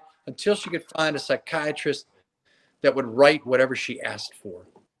find a psychiatrist that would write whatever she asked for.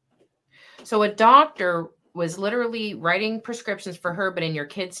 So a doctor was literally writing prescriptions for her, but in your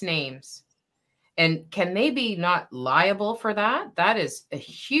kids' names. And can they be not liable for that? That is a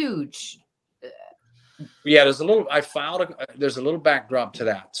huge. Yeah, there's a little backdrop to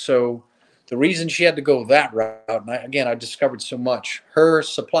that. So the reason she had to go that route, and I discovered so much. Her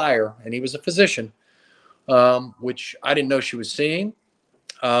supplier, and he was a physician, which I didn't know she was seeing.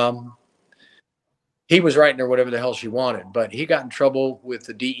 He was writing her whatever the hell she wanted, but he got in trouble with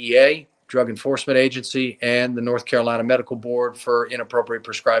the DEA, Drug Enforcement Agency, and the North Carolina Medical Board for inappropriate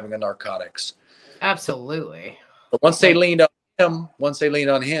prescribing of narcotics. Absolutely. But once they leaned on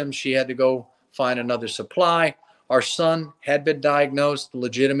him, she had to go find another supply. Our son had been diagnosed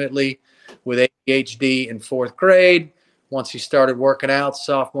legitimately with ADHD in 4th grade. Once he started working out,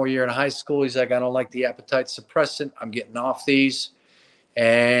 sophomore year in high school, he's like, I don't like the appetite suppressant. I'm getting off these.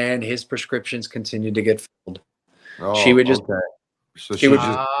 And his prescriptions continued to get filled. Oh, she would just, okay. So she would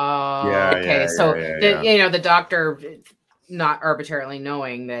just, okay. The doctor, not arbitrarily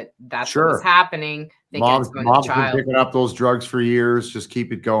knowing that's what was happening. Mom's been picking up those drugs for years. Just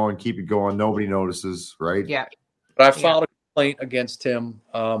keep it going. Nobody notices, right? Yeah. But I filed a complaint against him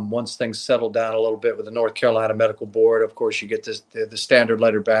once things settled down a little bit with the North Carolina Medical Board. Of course, you get the standard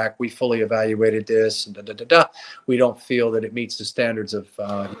letter back. We fully evaluated this. And we don't feel that it meets the standards of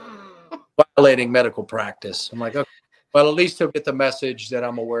violating medical practice. I'm like, okay, well, at least he'll get the message that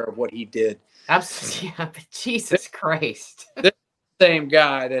I'm aware of what he did. Absolutely. Yeah, but Jesus Christ. This same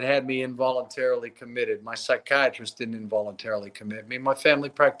guy that had me involuntarily committed. My psychiatrist didn't involuntarily commit me. My family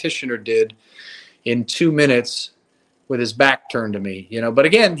practitioner did in 2 minutes with his back turned to me, But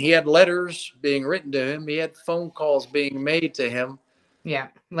again, he had letters being written to him. He had phone calls being made to him. Yeah,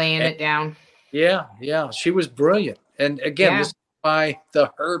 laying it down. Yeah. She was brilliant. And again, this is why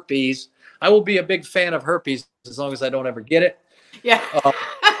the herpes. I will be a big fan of herpes as long as I don't ever get it. Yeah.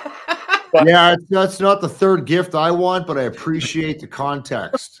 But, Yeah, that's not the third gift I want, but I appreciate the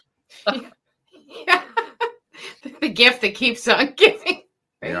context. Yeah. The gift that keeps on giving.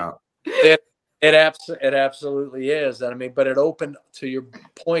 Right? Yeah. it absolutely is. I mean, but it opened, to your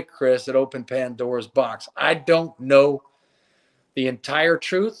point, Chris, it opened Pandora's box. I don't know the entire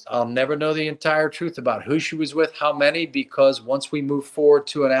truth. I'll never know the entire truth about who she was with, how many, because once we moved forward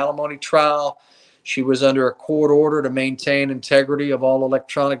to an alimony trial, she was under a court order to maintain integrity of all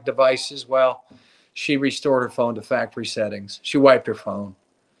electronic devices. Well, she restored her phone to factory settings. She wiped her phone.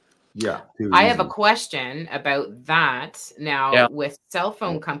 Yeah. I have a question about that. Now, Yeah. with cell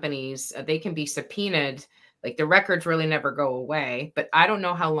phone companies, they can be subpoenaed. Like the records really never go away, but I don't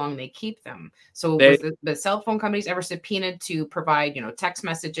know how long they keep them. So was the cell phone companies ever subpoenaed to provide, text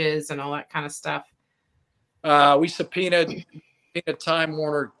messages and all that kind of stuff? We subpoenaed Time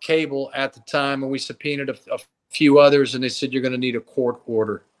Warner Cable at the time, and we subpoenaed a few others, and they said you're going to need a court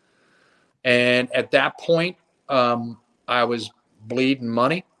order. And at that point, I was bleeding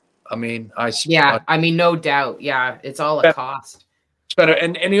money. I mean, no doubt. Yeah, it's all a cost.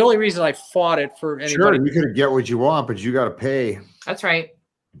 And the only reason I fought it for anybody, sure, you could get what you want, but you got to pay. That's right.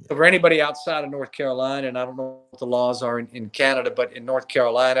 For anybody outside of North Carolina, and I don't know what the laws are in Canada, but in North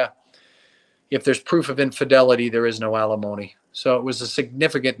Carolina, if there's proof of infidelity, there is no alimony. So it was a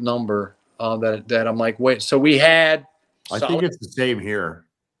significant number that I'm like, wait. So we had. I think it's the same here.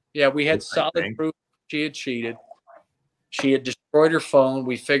 Yeah, we had solid proof she had cheated. She had destroyed her phone.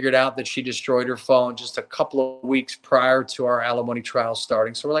 We figured out that she destroyed her phone just a couple of weeks prior to our alimony trial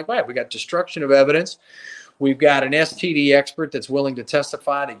starting. So we're like, wait, we got destruction of evidence. We've got an STD expert that's willing to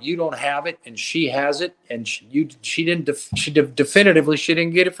testify that you don't have it and she has it, and definitively she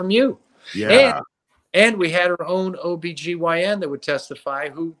didn't get it from you. Yeah. And we had her own OBGYN that would testify,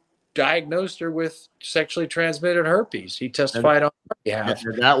 who diagnosed her with sexually transmitted herpes. He testified on her behalf.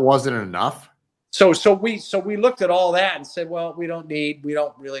 And that wasn't enough. So we looked at all that and said, well, we don't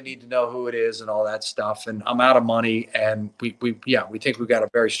really need to know who it is and all that stuff. And I'm out of money, and we think we got a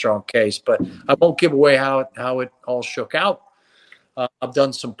very strong case, but I won't give away how it all shook out. I've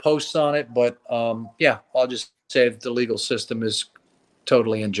done some posts on it, but I'll just say that the legal system is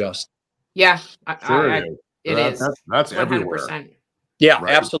totally unjust. Yeah, it is. That's 100%. Everywhere. Yeah,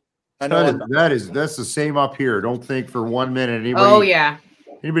 right. Absolutely. That's the same up here. Don't think for 1 minute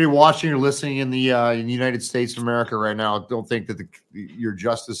anybody watching or listening in the United States of America right now, don't think that your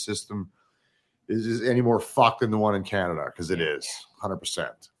justice system is any more fucked than the one in Canada, because it is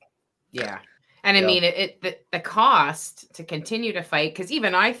 100%. Yeah, and I mean the cost to continue to fight, because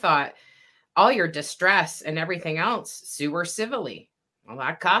even I thought all your distress and everything else, sue her civilly. Well,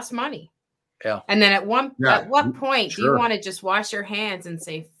 that costs money. Yeah, and then at what point do you want to just wash your hands and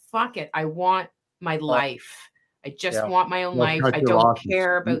say, "Fuck it, I want my life." I just want my own life. I don't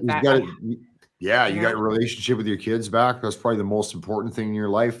care about that. You got your relationship with your kids back. That's probably the most important thing in your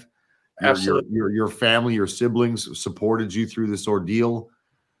life. Absolutely. Your family, your siblings supported you through this ordeal.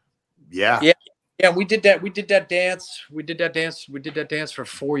 Yeah. We did that dance. We did that dance for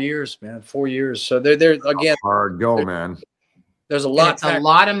 4 years, man. 4 years. So there again. Hard go, man. There's a lot. It's a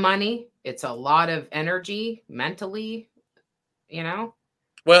lot of money. It's a lot of energy, mentally.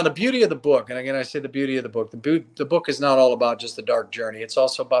 Well, the beauty of the book, and again, I say the beauty of the book, the book is not all about just the dark journey. It's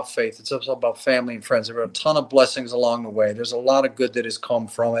also about faith. It's also about family and friends. There are a ton of blessings along the way. There's a lot of good that has come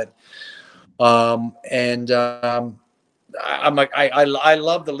from it. I'm like, I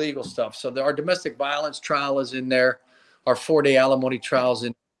love the legal stuff. So our domestic violence trial is in there. Our 4-day alimony trials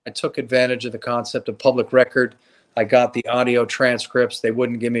in. I took advantage of the concept of public record. I got the audio transcripts. They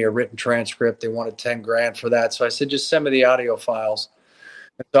wouldn't give me a written transcript. They wanted $10,000 for that. So I said, just send me the audio files.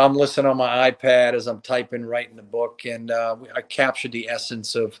 So I'm listening on my iPad as I'm typing, writing the book, and I captured the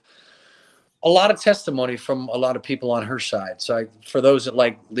essence of a lot of testimony from a lot of people on her side. So for those that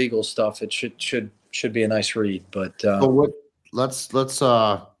like legal stuff, it should be a nice read. But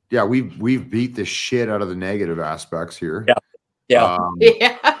we've beat the shit out of the negative aspects here. Yeah.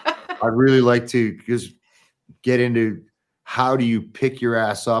 I'd really like to just get into how do you pick your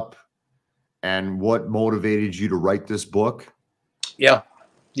ass up and what motivated you to write this book. Yeah.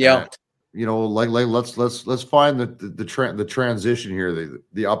 Let's find the transition here,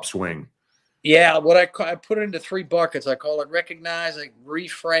 the upswing. Yeah, what I put it into 3 buckets. I call it recognize,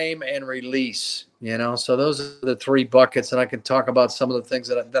 reframe, and release. So those are the 3 buckets, and I can talk about some of the things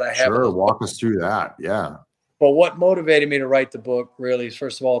that I have. Sure, walk us through that. Yeah. But what motivated me to write the book really is,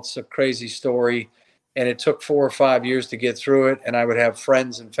 first of all, it's a crazy story, and it took 4 or 5 years to get through it. And I would have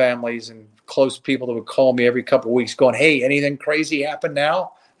friends and families and close people that would call me every couple of weeks, going, "Hey, anything crazy happen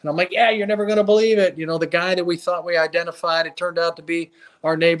now?" And I'm like, yeah, you're never going to believe it. You know, the guy that we thought we identified, it turned out to be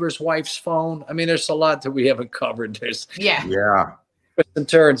our neighbor's wife's phone. I mean, there's a lot that we haven't covered. There's Yeah. twists and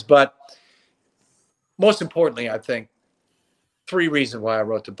turns. But most importantly, I think 3 reasons why I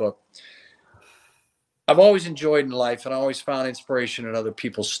wrote the book. I've always enjoyed in life, and I always found inspiration in other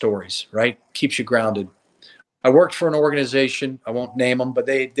people's stories, right? Keeps you grounded. I worked for an organization, I won't name them, but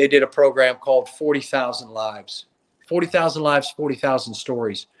they did a program called 40,000 Lives. 40,000 lives, 40,000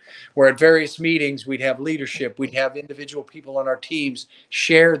 stories, where at various meetings, we'd have leadership, we'd have individual people on our teams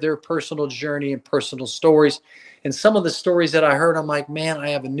share their personal journey and personal stories. And some of the stories that I heard, I'm like, man,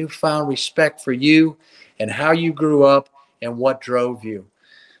 I have a newfound respect for you and how you grew up and what drove you.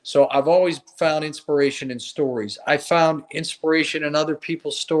 So I've always found inspiration in stories. I found inspiration in other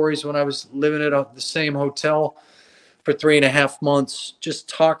people's stories when I was living at the same hotel for 3.5 months, just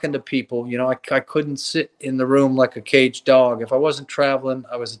talking to people. You know, I couldn't sit in the room like a caged dog. If I wasn't traveling,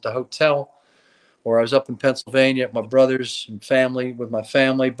 I was at the hotel, or I was up in Pennsylvania at my brothers and family with my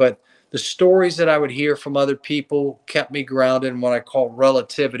family. But the stories that I would hear from other people kept me grounded in what I call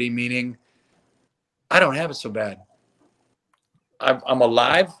relativity, meaning I don't have it so bad. I'm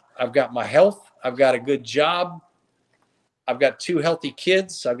alive. I've got my health. I've got a good job. I've got 2 healthy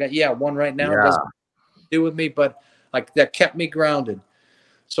kids. I've got, one right now doesn't do with me, but like that kept me grounded.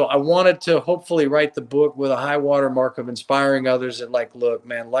 So I wanted to hopefully write the book with a high water mark of inspiring others that like, look,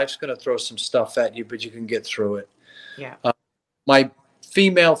 man, life's going to throw some stuff at you, but you can get through it. Yeah. My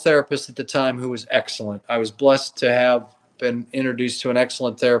female therapist at the time, who was excellent. I was blessed to have been introduced to an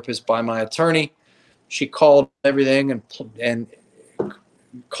excellent therapist by my attorney. She called everything and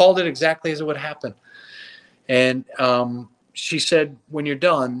called it exactly as it would happen. And she said, when you're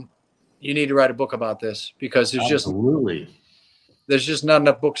done, you need to write a book about this, because there's just not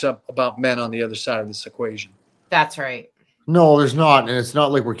enough books about men on the other side of this equation. That's right. No, there's not. And it's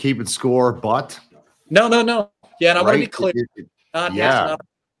not like we're keeping score, but. No. Yeah, and I want to be clear. Not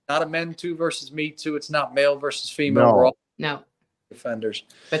a men too versus me too. It's not male versus female. No. We're all offenders.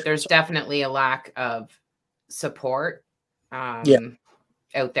 But there's definitely a lack of support out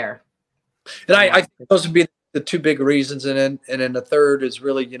there. And I think those would be the 2 big reasons. And then the third is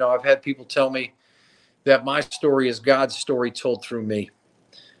really, you know, I've had people tell me that my story is God's story told through me.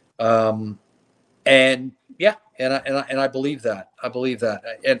 And I believe that. I believe that.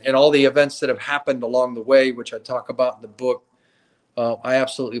 And all the events that have happened along the way, which I talk about in the book, I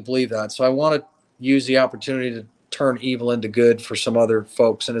absolutely believe that. So I want to use the opportunity to turn evil into good for some other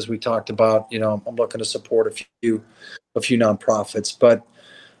folks. And as we talked about, you know, I'm looking to support a few nonprofits. But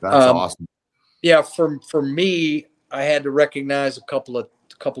that's awesome. Yeah, for me, I had to recognize a couple of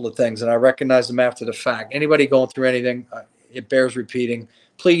things, and I recognized them after the fact. Anybody going through anything, it bears repeating.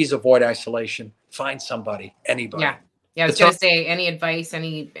 Please avoid isolation. Find somebody, anybody. Yeah. I was going to say, any advice,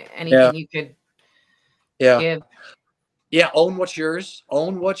 anything you could give. Yeah, own what's yours.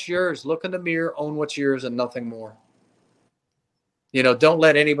 Own what's yours. Look in the mirror, own what's yours, and nothing more. You know, don't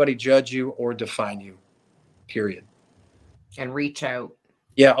let anybody judge you or define you, period. And reach out.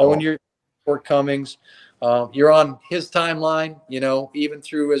 Yeah, own your shortcomings. You're on his timeline, you know, even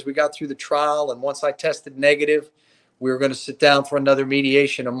as we got through the trial. And once I tested negative, we were going to sit down for another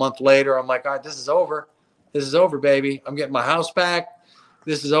mediation a month later. I'm like, all right, this is over. This is over, baby. I'm getting my house back.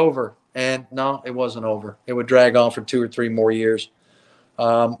 This is over. And no, it wasn't over. It would drag on for 2 or 3 more years.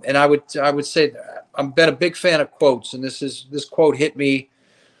 And I would say I've been a big fan of quotes. And this quote hit me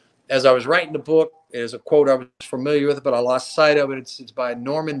as I was writing the book. It is a quote I was familiar with, but I lost sight of it. It's by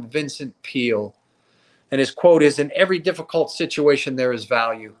Norman Vincent Peale. And his quote is, in every difficult situation, there is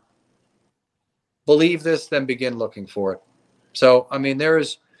value. Believe this, then begin looking for it. So, I mean, there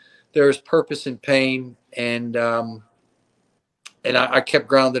is purpose in pain, and I kept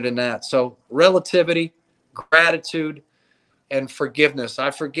grounded in that. So relativity, gratitude, and forgiveness.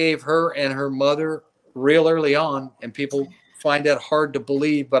 I forgave her and her mother real early on, and people find that hard to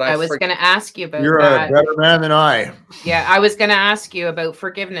believe, but I was going to ask you about You're that. a better man than I. Yeah, I was going to ask you about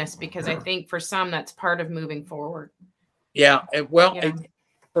forgiveness, because I think for some that's part of moving forward. Yeah,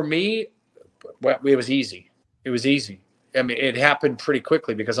 for me, it was easy. It was easy. I mean, it happened pretty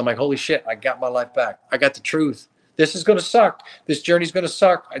quickly, because I'm like, holy shit, I got my life back. I got the truth. This is going to suck. This journey's going to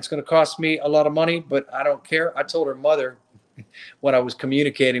suck. It's going to cost me a lot of money, but I don't care. I told her mother when I was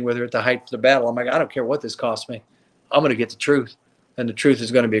communicating with her at the height of the battle, I'm like, I don't care what this costs me. I'm going to get the truth, and the truth is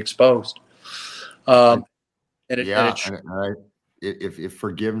going to be exposed. If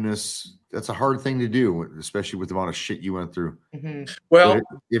forgiveness, that's a hard thing to do, especially with the amount of shit you went through. Mm-hmm. Well,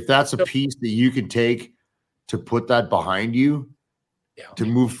 if that's a piece that you can take to put that behind you, to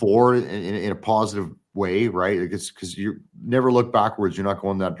move forward in a positive way, right? It's because you never look backwards. You're not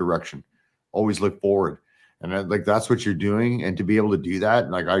going that direction. Always look forward. And like, that's what you're doing. And to be able to do that,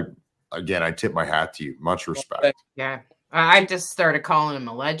 like, I tip my hat to you. Much respect. Yeah. I just started calling him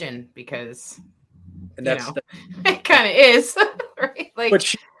a legend because, And that's it kind of is, right? Like,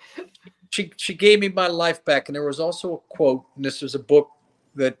 but she gave me my life back. And there was also a quote, and this was a book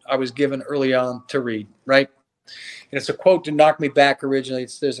that I was given early on to read, right? And it's a quote to knock me back originally.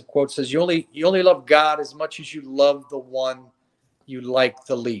 There's a quote that says, you only love God as much as you love the one you like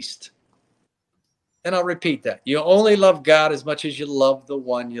the least. And I'll repeat that. You only love God as much as you love the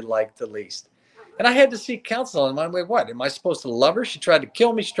one you like the least. And I had to seek counsel on my way. What? Am I supposed to love her? She tried to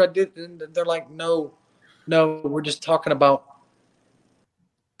kill me. She tried to, and they're like, no, we're just talking about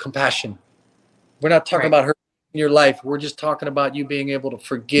compassion. We're not talking about her in your life. We're just talking about you being able to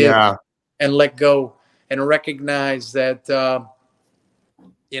forgive and let go and recognize that,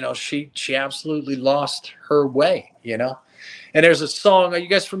 she absolutely lost her way, And there's a song. Are you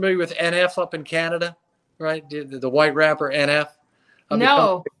guys familiar with NF up in Canada? Right? The white rapper NF?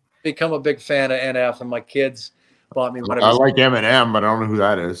 no. Become a big fan of NF, and my kids bought me one of I his. like Eminem, but I don't know who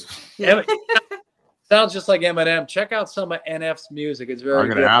that is. Sounds just like Eminem. Check out some of NF's music. It's very good. I'm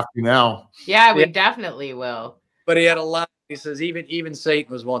going to have to now. Yeah, we definitely will. But he had a lot. He says, even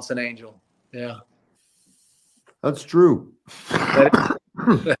Satan was once an angel. Yeah. That's true.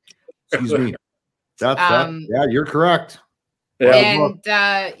 Excuse me. Yeah, you're correct. Yeah. And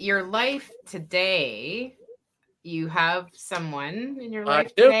your life today, you have someone in your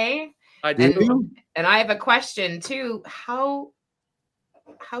life do. today. I do. And I have a question too. How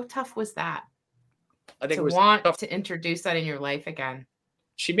tough was that? I think to it was want tough. to introduce that in your life again.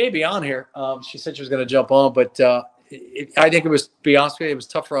 She may be on here. She said she was going to jump on, but I think it was, to be honest with you, it was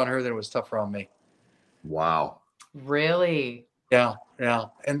tougher on her than it was tougher on me. Wow. Really? Yeah.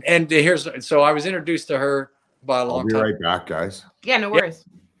 And so I was introduced to her by a long time. I'll be right back, guys. Yeah, no worries.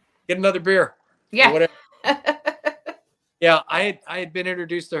 Get another beer. Yeah. Whatever. Yeah, I had been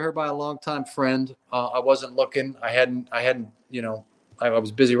introduced to her by a longtime friend. I wasn't looking. I hadn't. I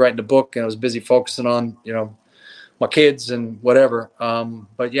was busy writing a book, and I was busy focusing on my kids and whatever.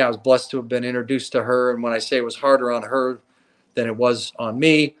 But yeah, I was blessed to have been introduced to her. And when I say it was harder on her than it was on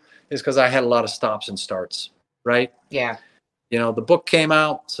me, is because I had a lot of stops and starts. Right? Yeah. The book came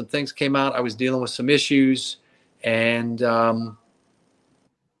out. Some things came out. I was dealing with some issues, and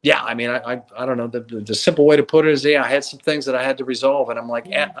yeah, I mean, I don't know. The simple way to put it is, I had some things that I had to resolve, and I'm like,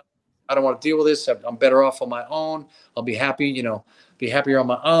 I don't want to deal with this. I'm better off on my own. I'll be happy, be happier on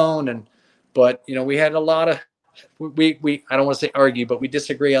my own. But we had a lot of, we I don't want to say argue, but we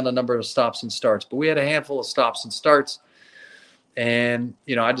disagree on the number of stops and starts. But we had a handful of stops and starts, and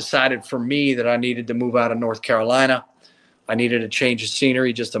I decided for me that I needed to move out of North Carolina. I needed a change of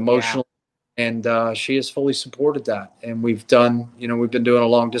scenery, just emotionally. And she has fully supported that. And we've been doing a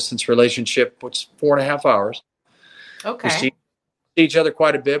long distance relationship, which is 4.5 hours. Okay. We see each other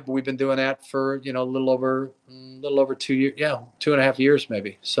quite a bit, but we've been doing that for, a little over 2 years. Yeah. 2.5 years,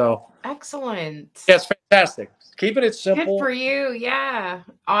 maybe. So excellent. Yeah, it's fantastic. Keeping it simple. Good for you. Yeah.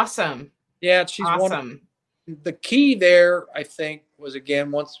 Awesome. Yeah. She's awesome. The key there, I think, was,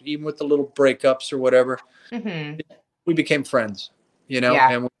 again, even with the little breakups or whatever, we became friends,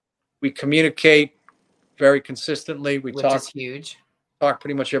 and we communicate very consistently. Which is huge. Talk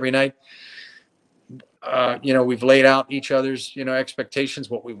pretty much every night. We've laid out each other's, expectations,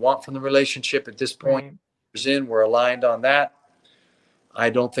 what we want from the relationship at this point. Right. We're aligned on that.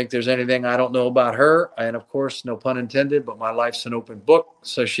 I don't think there's anything I don't know about her. And of course, no pun intended, but my life's an open book.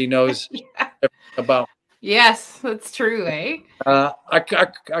 So she knows about. Yes, that's true, eh? I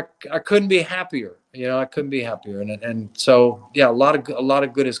couldn't be happier. I couldn't be happier. And so, yeah, a lot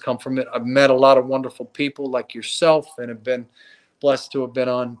of good has come from it. I've met a lot of wonderful people like yourself, and have been blessed to have been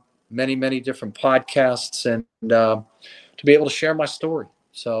on many, many different podcasts, and to be able to share my story.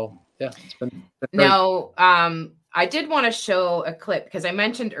 So, yeah, it's been great. Now, I did want to show a clip because I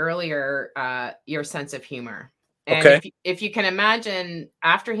mentioned earlier your sense of humor. And if you can imagine,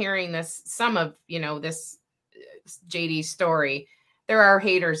 after hearing some of this JD story, there are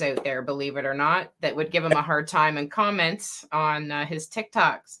haters out there, believe it or not, that would give him a hard time in comments on his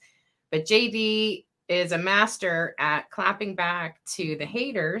TikToks. But JD is a master at clapping back to the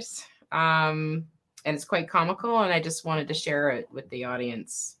haters. And it's quite comical. And I just wanted to share it with the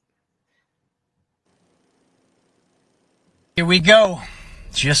audience. Here we go.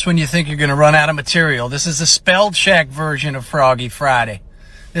 Just when you think you're going to run out of material, this is a spell check version of Froggy Friday.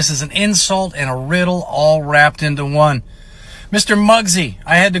 This is an insult and a riddle all wrapped into one. Mr. Muggsy,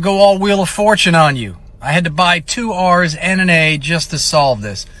 I had to go all Wheel of Fortune on you. I had to buy 2 R's and an A just to solve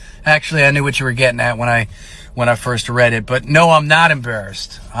this. Actually, I knew what you were getting at when I first read it, but no, I'm not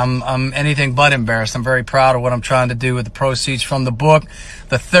embarrassed. I'm anything but embarrassed. I'm very proud of what I'm trying to do with the proceeds from the book.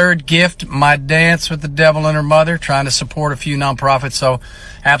 The Third Gift, My Dance with the Devil and Her Mother, trying to support a few nonprofits, so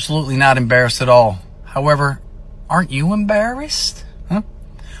absolutely not embarrassed at all. However, aren't you embarrassed? Huh?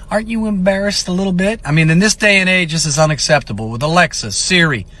 Aren't you embarrassed a little bit? I mean, in this day and age, this is unacceptable. With Alexa,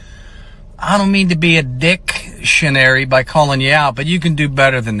 Siri, I don't mean to be a dictionary by calling you out, but you can do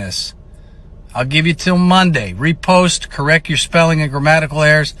better than this. I'll give you till Monday. Repost, correct your spelling and grammatical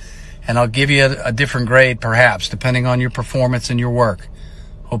errors, and I'll give you a different grade, perhaps, depending on your performance and your work.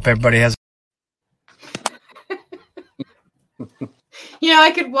 Hope everybody has...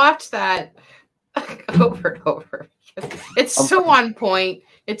 I could watch that over and over. It's so on point.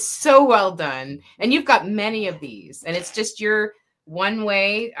 It's so well done. And you've got many of these, and it's just your one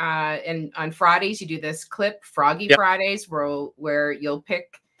way. And on Fridays, you do this clip, Froggy Fridays, where you'll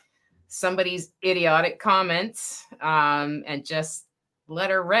pick somebody's idiotic comments and just let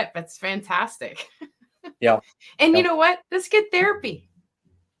her rip. It's fantastic. Yeah. And you know what? Let's get therapy.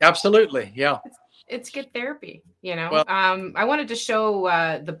 Absolutely. Yeah. It's good therapy, Well, I wanted to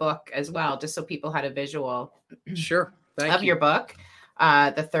show the book as well, just so people had a visual sure. Thank of you. your book.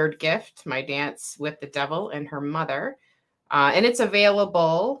 The Third Gift, My Dance with the Devil and Her Mother. And it's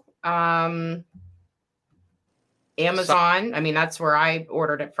available Amazon. I mean, that's where I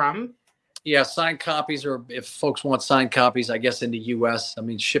ordered it from. Yeah, signed copies, or if folks want signed copies, I guess in the U.S. I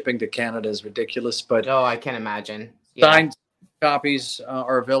mean, shipping to Canada is ridiculous, but I can imagine. signed copies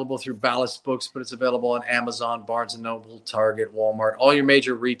are available through Ballast Books, but it's available on Amazon, Barnes & Noble, Target, Walmart, all your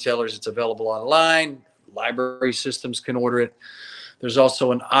major retailers. It's available online. Library systems can order it. There's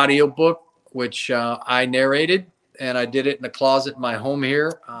also an audio book, which I narrated, and I did it in the closet in my home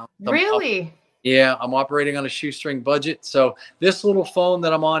here. Really? I'm operating on a shoestring budget. So this little phone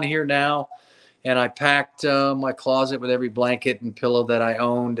that I'm on here now, and I packed my closet with every blanket and pillow that I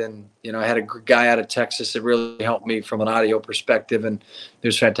owned. And, I had a guy out of Texas that really helped me from an audio perspective, and it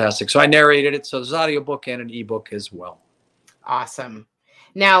was fantastic. So I narrated it. So there's an audio book and an ebook as well. Awesome.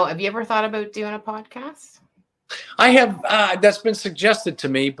 Now, have you ever thought about doing a podcast? I have. That's been suggested to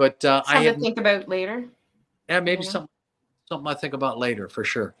me, but I have to think about later. Yeah, maybe something I think about later for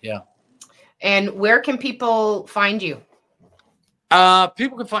sure. Yeah. And where can people find you?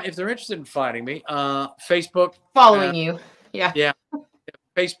 People can find, if they're interested in finding me, Facebook. Following you. Yeah. Yeah.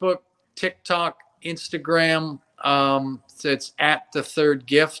 Facebook, TikTok, Instagram. So it's at The Third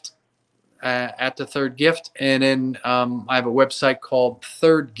Gift. At The Third Gift. And then I have a website called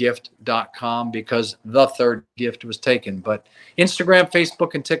thirdgift.com because The Third Gift was taken. But Instagram,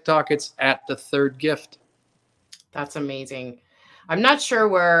 Facebook, and TikTok, it's at The Third Gift. That's amazing. I'm not sure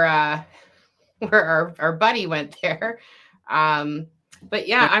where our buddy went there. But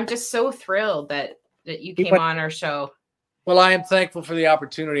yeah, I'm just so thrilled that you came on our show. Well, I am thankful for the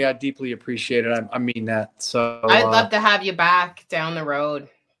opportunity. I deeply appreciate it. I mean that. So I'd love to have you back down the road.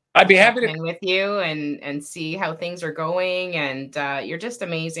 I'd be happy to hang with you and see how things are going. And you're just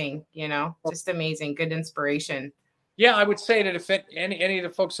amazing, just amazing. Good inspiration. Yeah, I would say that if any of the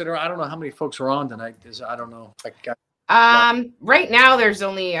folks that are, I don't know how many folks are on tonight. I don't know. Right now there's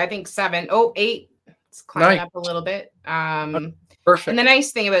only, I think 8. It's climbing up a little bit. Perfect. And the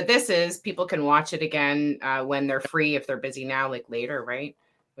nice thing about this is people can watch it again when they're free, if they're busy now, like later, right?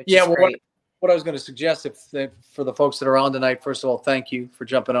 Which is great. What I was going to suggest, for the folks that are on tonight, first of all, thank you for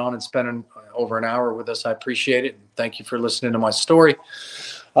jumping on and spending over an hour with us. I appreciate it. Thank you for listening to my story.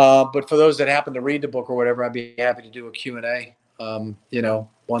 But for those that happen to read the book or whatever, I'd be happy to do a Q&A.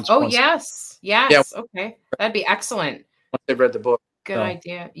 Once. Yes. Yeah. Okay, that'd be excellent. Once they've read the book. Good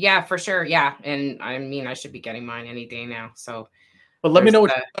idea. Yeah, for sure. Yeah, and I mean, I should be getting mine any day now. So, but let me know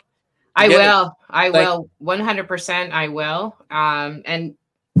what. I will. 100%. I will. And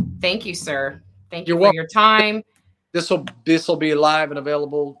thank you, sir. Thank you for your time. This will be live and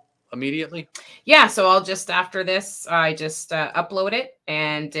available immediately. Yeah. So I'll just, after this, I just upload it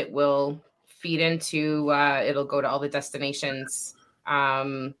and it will feed into, it'll go to all the destinations,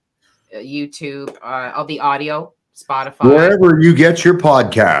 YouTube, all the audio, Spotify. Wherever you get your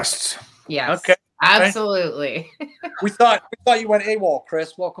podcasts. Yes. Okay. Absolutely. We thought you went AWOL,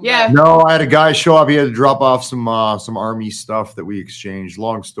 Chris. Welcome back. No, I had a guy show up. He had to drop off some Army stuff that we exchanged.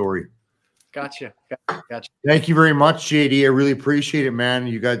 Long story. Gotcha. Thank you very much, JD. I really appreciate it, man.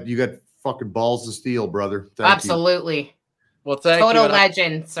 You got fucking balls of steel, brother. Absolutely. You. Well, thank you. Total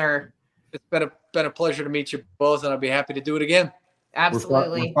legend, sir. It's been a pleasure to meet you both, and I'd be happy to do it again.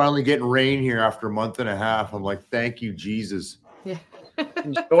 Absolutely. We're finally getting rain here after a month and a half. I'm like, thank you, Jesus. Yeah.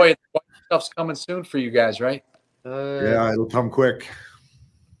 Enjoy it. stuff's coming soon for you guys, right? Yeah, it'll come quick.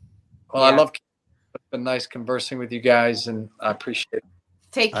 Well, I love. It's been nice conversing with you guys, and I appreciate it.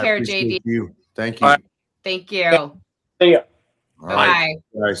 Take care, JD. You. Thank you. All right. Thank you. See ya. Bye.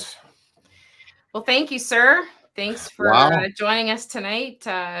 Guys. Well, thank you, sir. Thanks for joining us tonight.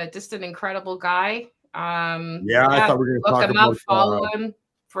 Just an incredible guy. Yeah, I thought we were going to look talk him about up, follow him.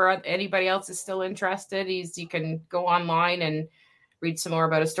 For anybody else that's still interested, you can go online and read some more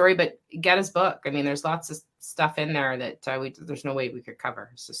about his story, but get his book. I mean, there's lots of stuff in there that there's no way we could cover.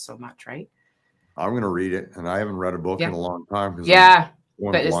 It's just so much, right? I'm going to read it, and I haven't read a book in a long time because I'm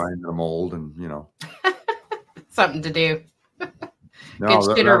blind, I'm old, and something to do. Good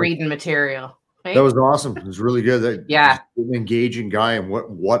shooter reading material. Right? That was awesome. It was really good. An engaging guy, and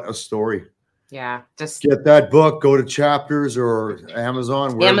what a story. Yeah, just get that book. Go to Chapters or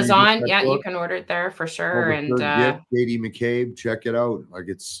Amazon. Amazon, you can order it there for sure. And Katie McCabe, check it out. Like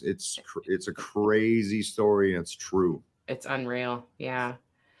it's a crazy story, and it's true. It's unreal. Yeah.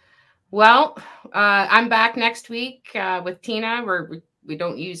 Well, I'm back next week with Tina. We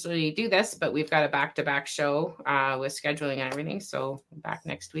don't usually do this, but we've got a back-to-back show with scheduling and everything. So I'm back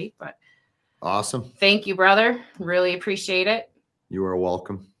next week. But awesome. Thank you, brother. Really appreciate it. You are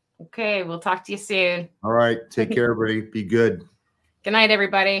welcome. Okay, we'll talk to you soon. All right. Take care, everybody. Be good. Good night,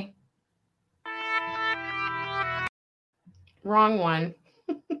 everybody. Wrong one.